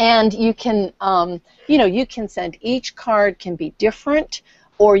 And you can, you know, you can send, each card can be different,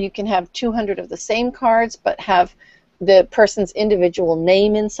 or you can have 200 of the same cards, but have the person's individual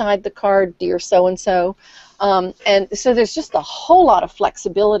name inside the card, dear so-and-so. And so there's just a whole lot of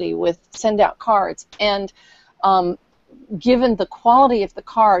flexibility with Send Out Cards. And given the quality of the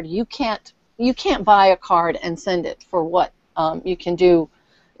card, you can't buy a card and send it for what you can do,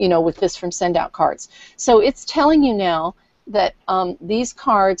 you know, with this from Send Out Cards. So it's telling you now that these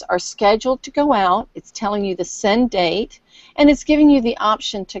cards are scheduled to go out. It's telling you the send date, and it's giving you the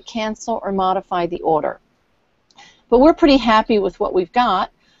option to cancel or modify the order. But we're pretty happy with what we've got.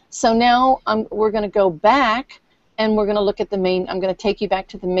 So now we're going to go back, and we're going to look at the main. I'm going to take you back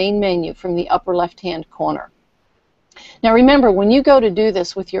to the main menu from the upper left-hand corner. Now remember, when you go to do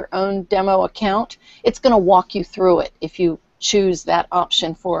this with your own demo account, it's going to walk you through it if you choose that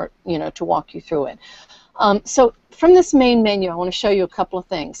option for, you know, to walk you through it. So from this main menu, I want to show you a couple of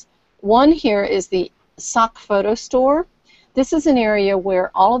things. One here is the Sock Photo Store. This is an area where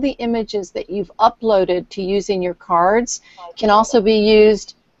all of the images that you've uploaded to use in your cards can also be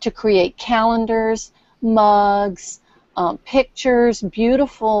used to create calendars, mugs, pictures,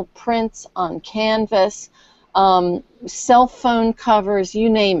 beautiful prints on canvas, cell phone covers, you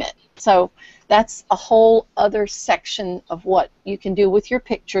name it. So that's a whole other section of what you can do with your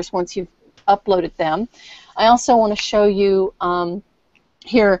pictures once you've uploaded them. I also want to show you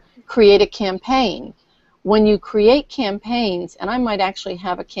here, create a campaign. When you create campaigns, and I might actually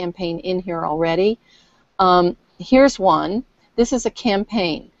have a campaign in here already, here's one. This is a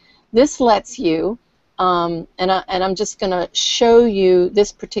campaign. This lets you, and I'm just going to show you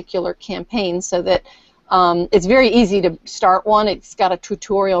this particular campaign so that it's very easy to start one. It's got a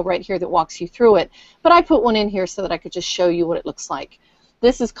tutorial right here that walks you through it, but I put one in here so that I could just show you what it looks like.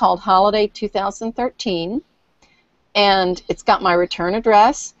 This is called Holiday 2013, and it's got my return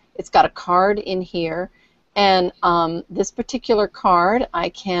address. It's got a card in here, and this particular card, I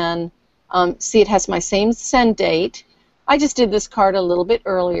can see it has my same send date. I just did this card a little bit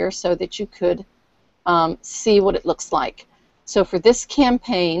earlier so that you could see what it looks like. So for this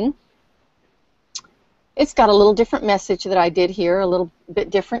campaign, it's got a little different message that I did here, a little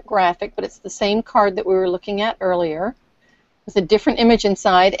bit different graphic, but it's the same card that we were looking at earlier, with a different image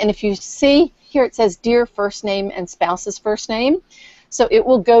inside. And if you see here, it says Dear First Name and Spouse's First Name. So it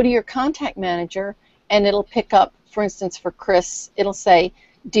will go to your contact manager, and it'll pick up, for instance, for Chris, it'll say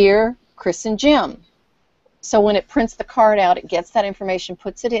Dear Chris and Jim. So when it prints the card out, it gets that information,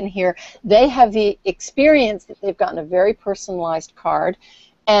 puts it in here. They have the experience that they've gotten a very personalized card,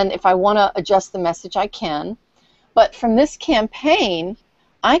 and if I want to adjust the message, I can. But from this campaign,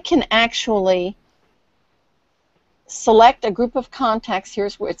 I can actually select a group of contacts.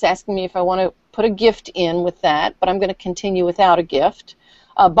 Here's where it's asking me if I want to put a gift in with that, but I'm going to continue without a gift.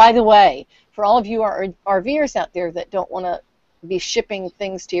 By the way, for all of you RVers out there that don't want to be shipping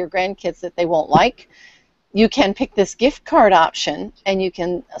things to your grandkids that they won't like, you can pick this gift card option, and you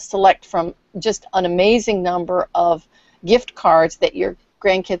can select from just an amazing number of gift cards that your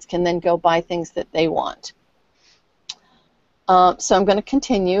grandkids can then go buy things that they want. So I'm going to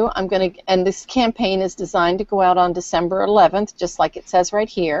continue. And this campaign is designed to go out on December 11th, just like it says right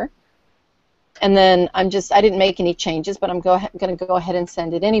here. And then I didn't make any changes, but I'm going to go ahead and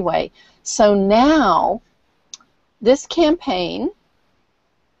send it anyway. So now this campaign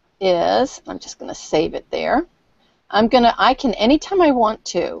is, I'm just going to save it there. I can, anytime I want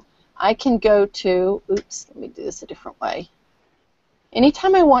to, I can go to, oops, let me do this a different way.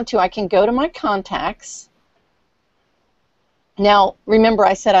 Anytime I want to, I can go to my contacts. Now, remember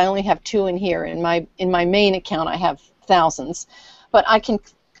I said I only have 2 in here. In my main account, I have thousands. But I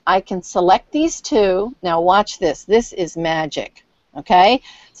can select these 2. Now, watch this. This is magic. Okay?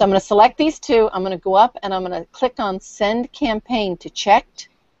 So I'm going to select these 2. I'm going to go up, and I'm going to click on Send Campaign to Checked.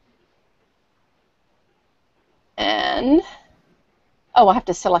 And, oh, I have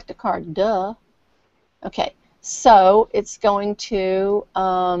to select a card. Duh. Okay. So it's going to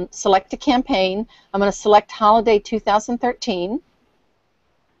select a campaign. I'm going to select Holiday 2013,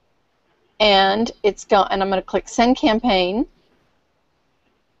 and I'm going to click Send Campaign,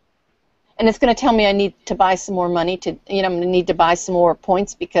 and it's going to tell me I need to buy some more money. I'm going to need to buy some more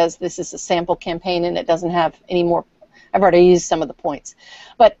points because this is a sample campaign and it doesn't have any more. I've already used some of the points,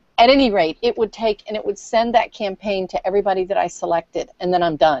 but at any rate, it would take and it would send that campaign to everybody that I selected, and then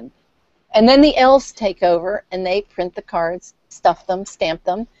I'm done. And then the elves take over, and they print the cards, stuff them, stamp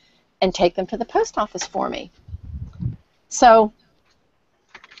them, and take them to the post office for me. So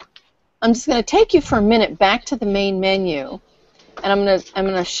I'm just going to take you for a minute back to the main menu, and I'm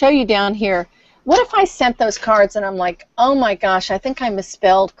going to show you down here. What if I sent those cards and I'm like, oh my gosh, I think I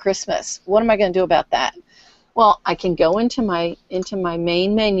misspelled Christmas. What am I going to do about that? Well, I can go into my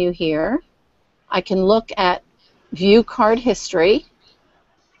main menu here. I can look at View Card History.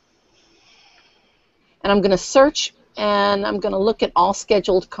 And I'm going to search, and I'm going to look at all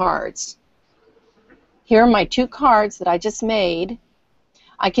scheduled cards. Here are my 2 cards that I just made.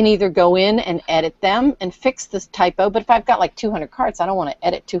 I can either go in and edit them and fix this typo, but if I've got like 200 cards, I don't want to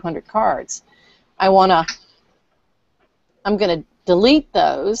edit 200 cards. I'm going to delete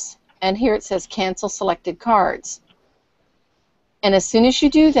those, and here it says Cancel Selected Cards. And as soon as you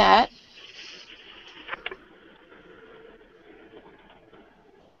do that,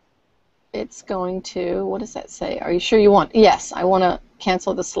 it's going to, what does that say? Are you sure you want? Yes, I want to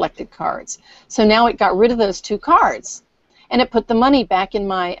cancel the selected cards. So now it got rid of those 2 cards, and it put the money back in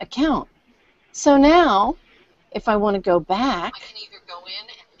my account. So now, if I want to go back, I can either go in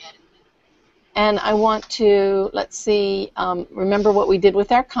and edit them. And I want to, let's see, remember what we did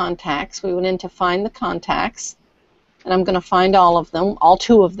with our contacts. We went in to find the contacts, and I'm going to find all of them, all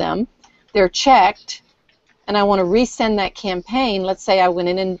 2 of them. They're checked. And I want to resend that campaign. Let's say I went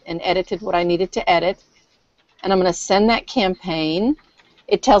in and edited what I needed to edit, and I'm going to send that campaign.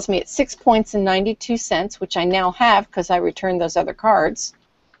 It tells me it's 6 points and 92 cents, which I now have because I returned those other cards,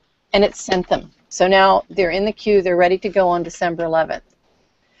 and it sent them. So now they're in the queue. They're ready to go on December 11th.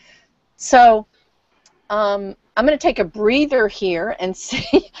 So I'm going to take a breather here and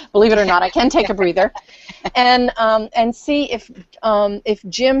see. Believe it or not, I can take a breather, and see if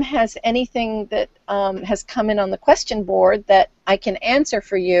Jim has anything that has come in on the question board that I can answer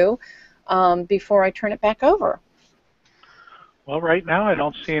for you before I turn it back over. Well, right now I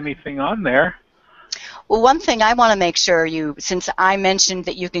don't see anything on there. Well, one thing I want to make sure since I mentioned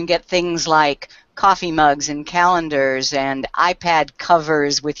that you can get things like coffee mugs and calendars and iPad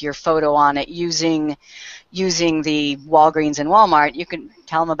covers with your photo on it using the Walgreens and Walmart, you can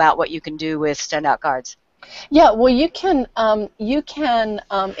tell them about what you can do with standout cards. Yeah, well, you can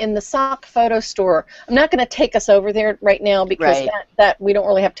in the SOC photo store. I'm not going to take us over there right now because that we don't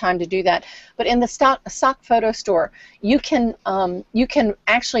really have time to do that. But in the SOC photo store, you can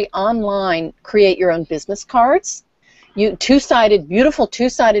actually online create your own business cards. Beautiful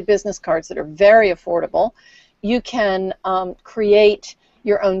two-sided business cards that are very affordable. You can create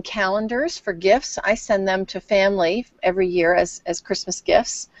your own calendars for gifts. I send them to family every year as Christmas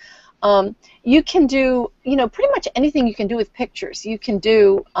gifts. You can do, pretty much anything you can do with pictures. You can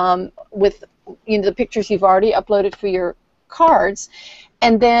do with, the pictures you've already uploaded for your cards,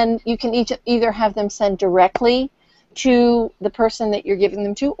 and then you can either have them sent directly to the person that you're giving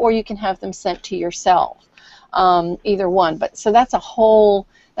them to, or you can have them sent to yourself. Either one. But so that's a whole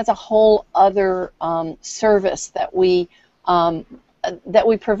other service that we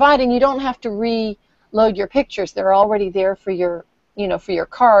provide, and you don't have to reload your pictures. They're already there for your for your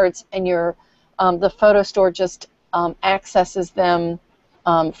cards, and the photo store just accesses them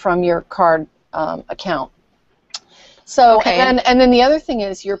from your card account. So, Okay. and then the other thing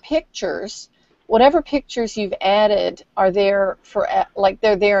is your pictures. Whatever pictures you've added are there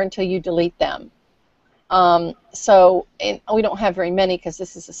they're there until you delete them. So we don't have very many because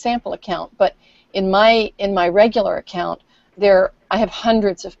this is a sample account, but in my regular account, I have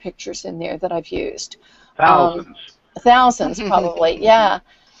hundreds of pictures in there that I've used. Thousands. Thousands, probably, yeah.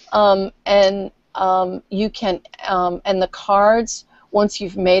 And you can, and the cards, once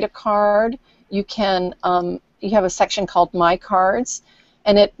you've made a card, you have a section called My Cards,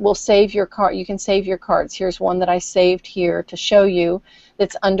 and it will save your card. You can save your cards. Here's one that I saved here to show you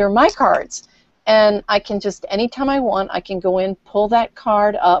that's under My Cards. And I can just, anytime I want, I can go in, pull that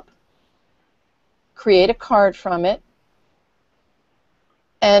card up, create a card from it,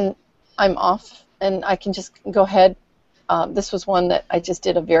 and I'm off, and I can just go ahead. This was one that I just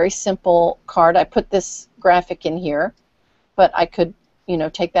did a very simple card. I put this graphic in here, but I could,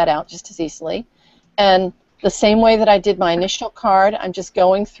 take that out just as easily. And the same way that I did my initial card, I'm just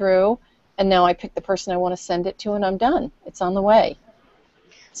going through, and now I pick the person I want to send it to, and I'm done. It's on the way.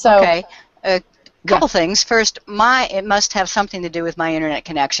 So, okay. Couple things. First, it must have something to do with my internet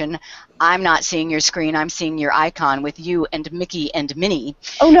connection. I'm not seeing your screen. I'm seeing your icon with you and Mickey and Minnie.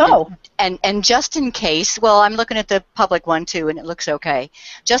 Oh, no. And just in case, well, I'm looking at the public one too, and it looks okay.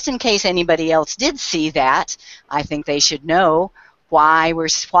 Just in case anybody else did see that, I think they should know why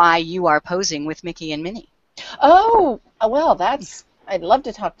you are posing with Mickey and Minnie. Oh, well, I'd love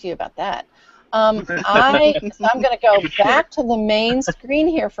to talk to you about that. I'm going to go back to the main screen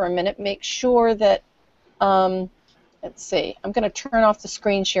here for a minute, make sure that, let's see, I'm going to turn off the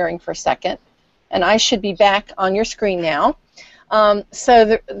screen sharing for a second, and I should be back on your screen now.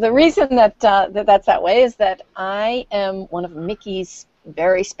 So the reason that that's that way is that I am one of Mickey's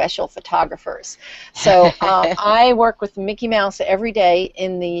very special photographers. So I work with Mickey Mouse every day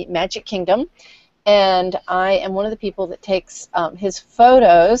in the Magic Kingdom, and I am one of the people that takes his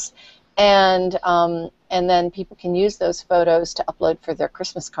photos, and then people can use those photos to upload for their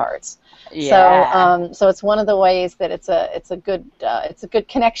Christmas cards. Yeah. So it's one of the ways that it's a good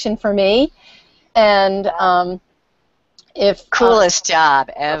connection for me, and coolest job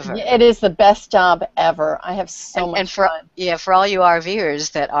ever. It is the best job ever. I have so much fun. Yeah, for all you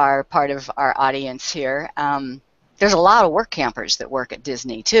RVers that are part of our audience here, there's a lot of work campers that work at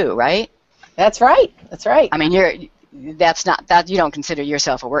Disney too, right? That's right. That's right. I mean, you don't consider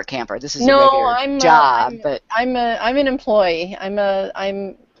yourself a work camper. This is a regular job, but I'm an employee.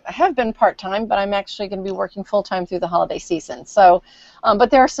 I have been part-time, but I'm actually going to be working full-time through the holiday season. So, but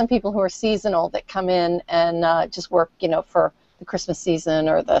there are some people who are seasonal that come in and just work, for the Christmas season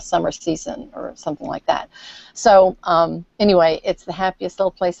or the summer season or something like that. So anyway, it's the happiest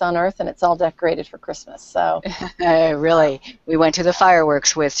little place on earth, and it's all decorated for Christmas. So really, we went to the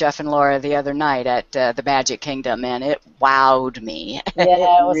fireworks with Jeff and Laura the other night at the Magic Kingdom, and it wowed me. Yeah,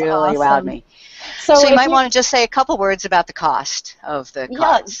 it was really awesome. wowed me. So you might want to just say a couple words about the cost of the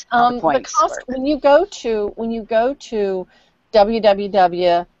cards. Yeah, the cost when you go to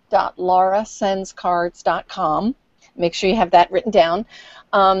www.laurasendscards.com. Make sure you have that written down.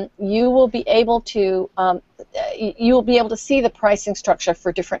 You will be able to see the pricing structure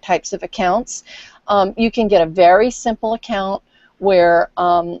for different types of accounts. You can get a very simple account where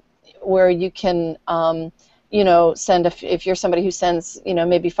you can send if you're somebody who sends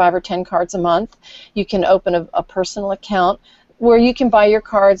maybe 5 or 10 cards a month. You can open a personal account where you can buy your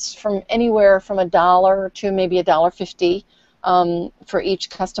cards from anywhere from $1 to maybe $1.50 for each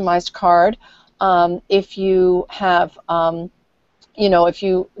customized card. If you have, if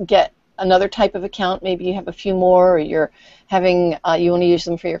you get another type of account, maybe you have a few more, or you're having, you want to use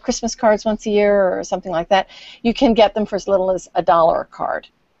them for your Christmas cards once a year or something like that, you can get them for as little as $1 a card.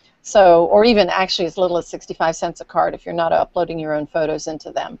 So, or even actually as little as 65 cents a card if you're not uploading your own photos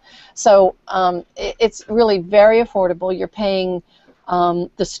into them. So it's really very affordable. You're paying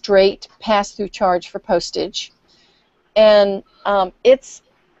the straight pass-through charge for postage. And I'll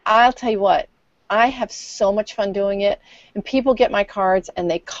tell you what, I have so much fun doing it, and people get my cards and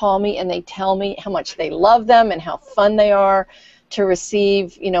they call me and they tell me how much they love them and how fun they are to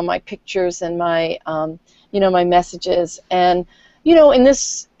receive, my pictures and my, my messages. And, in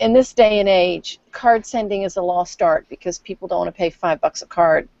this day and age, card sending is a lost art because people don't want to pay $5 a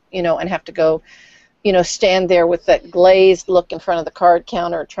card, and have to go, stand there with that glazed look in front of the card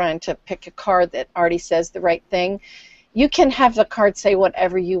counter trying to pick a card that already says the right thing. You can have the card say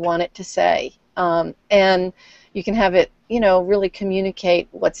whatever you want it to say. And you can have it, really communicate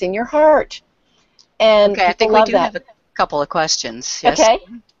what's in your heart. And okay, I think couple of questions. Yes? Okay.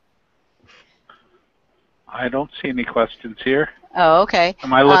 I don't see any questions here. Oh, okay.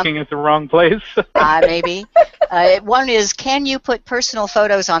 Am I looking at the wrong place? Maybe. One is, can you put personal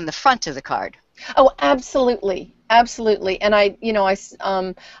photos on the front of the card? Oh, absolutely, absolutely. And I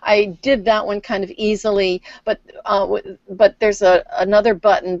did that one kind of easily, but there's another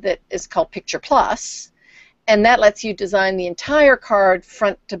button that is called Picture Plus, and that lets you design the entire card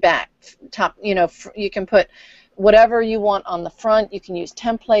front to back, top. You can put whatever you want on the front. You can use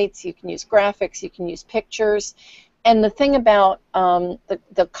templates, you can use graphics, you can use pictures. And the thing about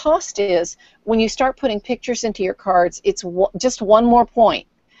the cost is, when you start putting pictures into your cards, it's just one more point.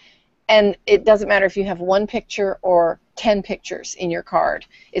 And it doesn't matter if you have 1 picture or 10 pictures in your card.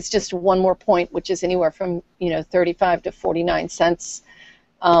 It's just one more point, which is anywhere from 35 to 49 cents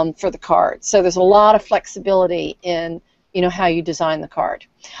for the card. So there's a lot of flexibility in how you design the card.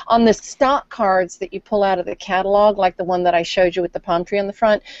 On the stock cards that you pull out of the catalog, like the one that I showed you with the palm tree on the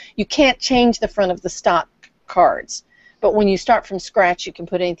front, you can't change the front of the stock cards. But when you start from scratch, you can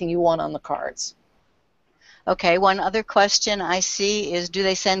put anything you want on the cards. Okay, one other question I see is, do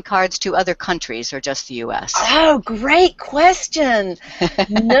they send cards to other countries or just the U.S.? Oh, great question.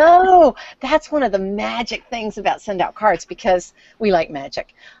 No, that's one of the magic things about send out cards, because we like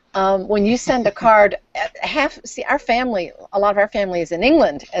magic. When you send a card, our family, a lot of our family is in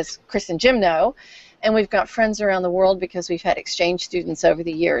England, as Chris and Jim know, and we've got friends around the world because we've had exchange students over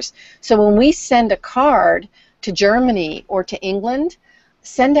the years. So when we send a card to Germany or to England,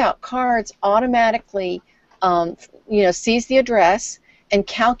 send out cards automatically sees the address and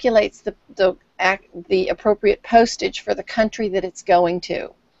calculates the appropriate postage for the country that it's going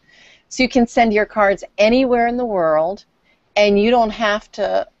to. So you can send your cards anywhere in the world, and you don't have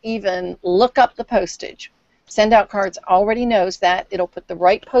to even look up the postage. Send Out Cards already knows that. It'll put the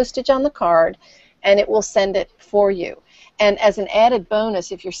right postage on the card, and it will send it for you. And as an added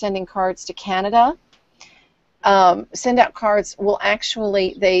bonus, if you're sending cards to Canada, Send Out Cards will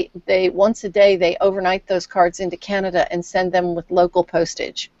actually, they once a day, they overnight those cards into Canada and send them with local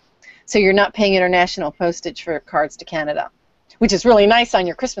postage. So you're not paying international postage for cards to Canada, which is really nice on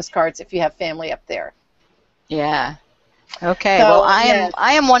your Christmas cards if you have family up there. Yeah. Okay. So, well, yes.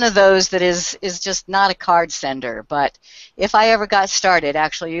 I am one of those that is just not a card sender, but if I ever got started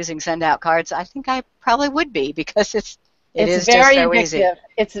actually using Send Out Cards, I think I probably would be, because it is very just so addictive. easy.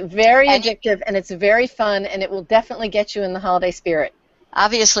 It's very addictive, and it's very fun, and it will definitely get you in the holiday spirit.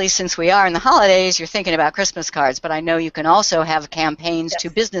 Obviously, since we are in the holidays, you're thinking about Christmas cards, but I know you can also have campaigns to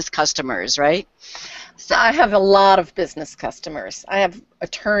business customers, right? So I have a lot of business customers. I have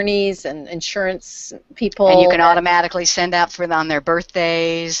attorneys and insurance people. And you can automatically send out for them on their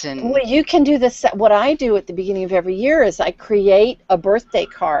birthdays. And well, you can do this. What I do at the beginning of every year is I create a birthday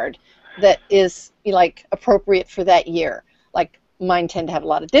card that is like appropriate for that year. Like mine tend to have a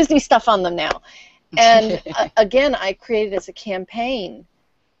lot of Disney stuff on them now. And again, I create it as a campaign.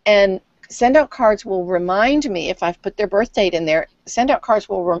 And Send Out Cards will remind me if I've put their birth date in there. Send Out Cards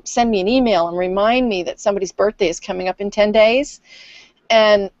will send me an email and remind me that somebody's birthday is coming up in 10 days.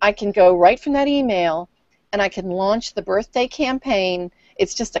 And I can go right from that email and I can launch the birthday campaign.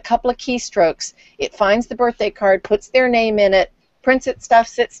 It's just a couple of keystrokes. It finds the birthday card, puts their name in it, prints it,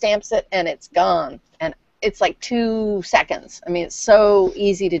 stuffs it, stamps it, and it's gone. And it's like 2 seconds. I mean, it's so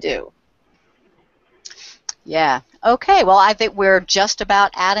easy to do. Yeah. Okay. Well, I think we're just about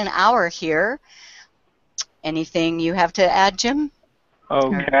at an hour here. Anything you have to add, Jim?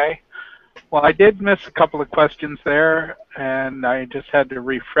 Okay. Well, I did miss a couple of questions there, and I just had to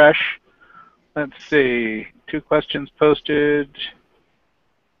refresh. Let's see. 2 questions posted.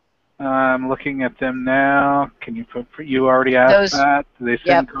 I'm looking at them now. Can you put? You already asked that. Do they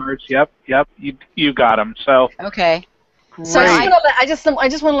send cards? Yep. You got them. So. Okay. So I just want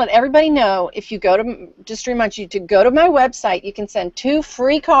to let everybody know, if you go to, just to remind you to go to my website, you can send 2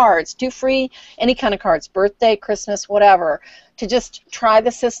 free cards, 2 free any kind of cards, birthday, Christmas, whatever, to just try the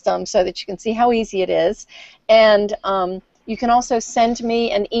system so that you can see how easy it is. And you can also send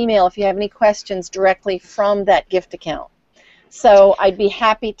me an email if you have any questions directly from that gift account. So I'd be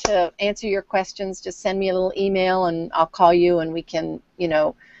happy to answer your questions. Just send me a little email and I'll call you and we can,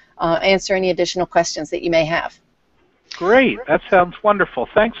 answer any additional questions that you may have. Great. That sounds wonderful.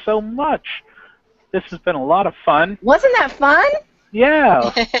 Thanks so much. This has been a lot of fun. Wasn't that fun? Yeah.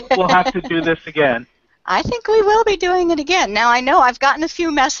 We'll have to do this again. I think we will be doing it again. Now, I know I've gotten a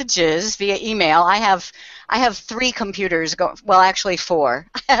few messages via email. I have 3 computers well, actually 4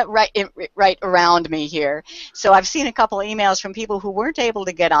 right around me here. So I've seen a couple of emails from people who weren't able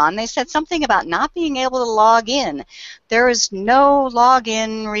to get on. They said something about not being able to log in. There is no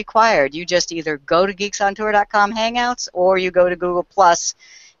login required. You just either go to geeksontour.com Hangouts or you go to Google Plus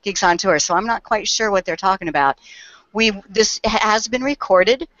Geeks on Tour. So I'm not quite sure what they're talking about. This has been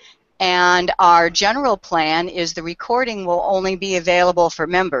recorded. And our general plan is the recording will only be available for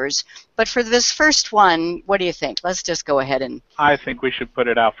members. But for this first one, what do you think? Let's just go ahead and... I think we should put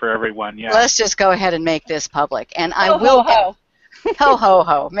it out for everyone, yeah. Let's just go ahead and make this public. And I Ho, will... ho, ho. Ho, ho,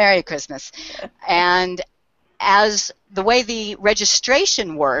 ho. Merry Christmas. And as the way the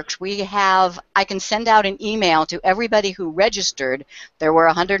registration works, I can send out an email to everybody who registered. There were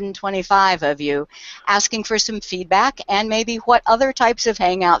 125 of you, asking for some feedback and maybe what other types of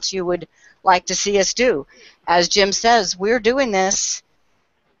Hangouts you would like to see us do. As Jim says, we're doing this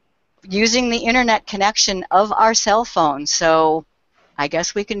using the internet connection of our cell phone, so I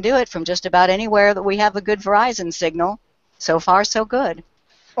guess we can do it from just about anywhere that we have a good Verizon signal. So far, so good.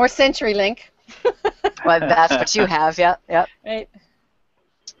 Or CenturyLink. Well, that's what you have, yep. Right.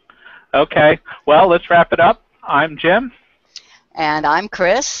 Okay, well, let's wrap it up. I'm Jim. And I'm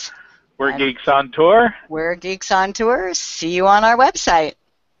Chris. We're Geeks on Tour. We're Geeks on Tour. See you on our website.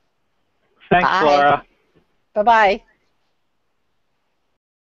 Thanks, Bye. Laura. Bye-bye.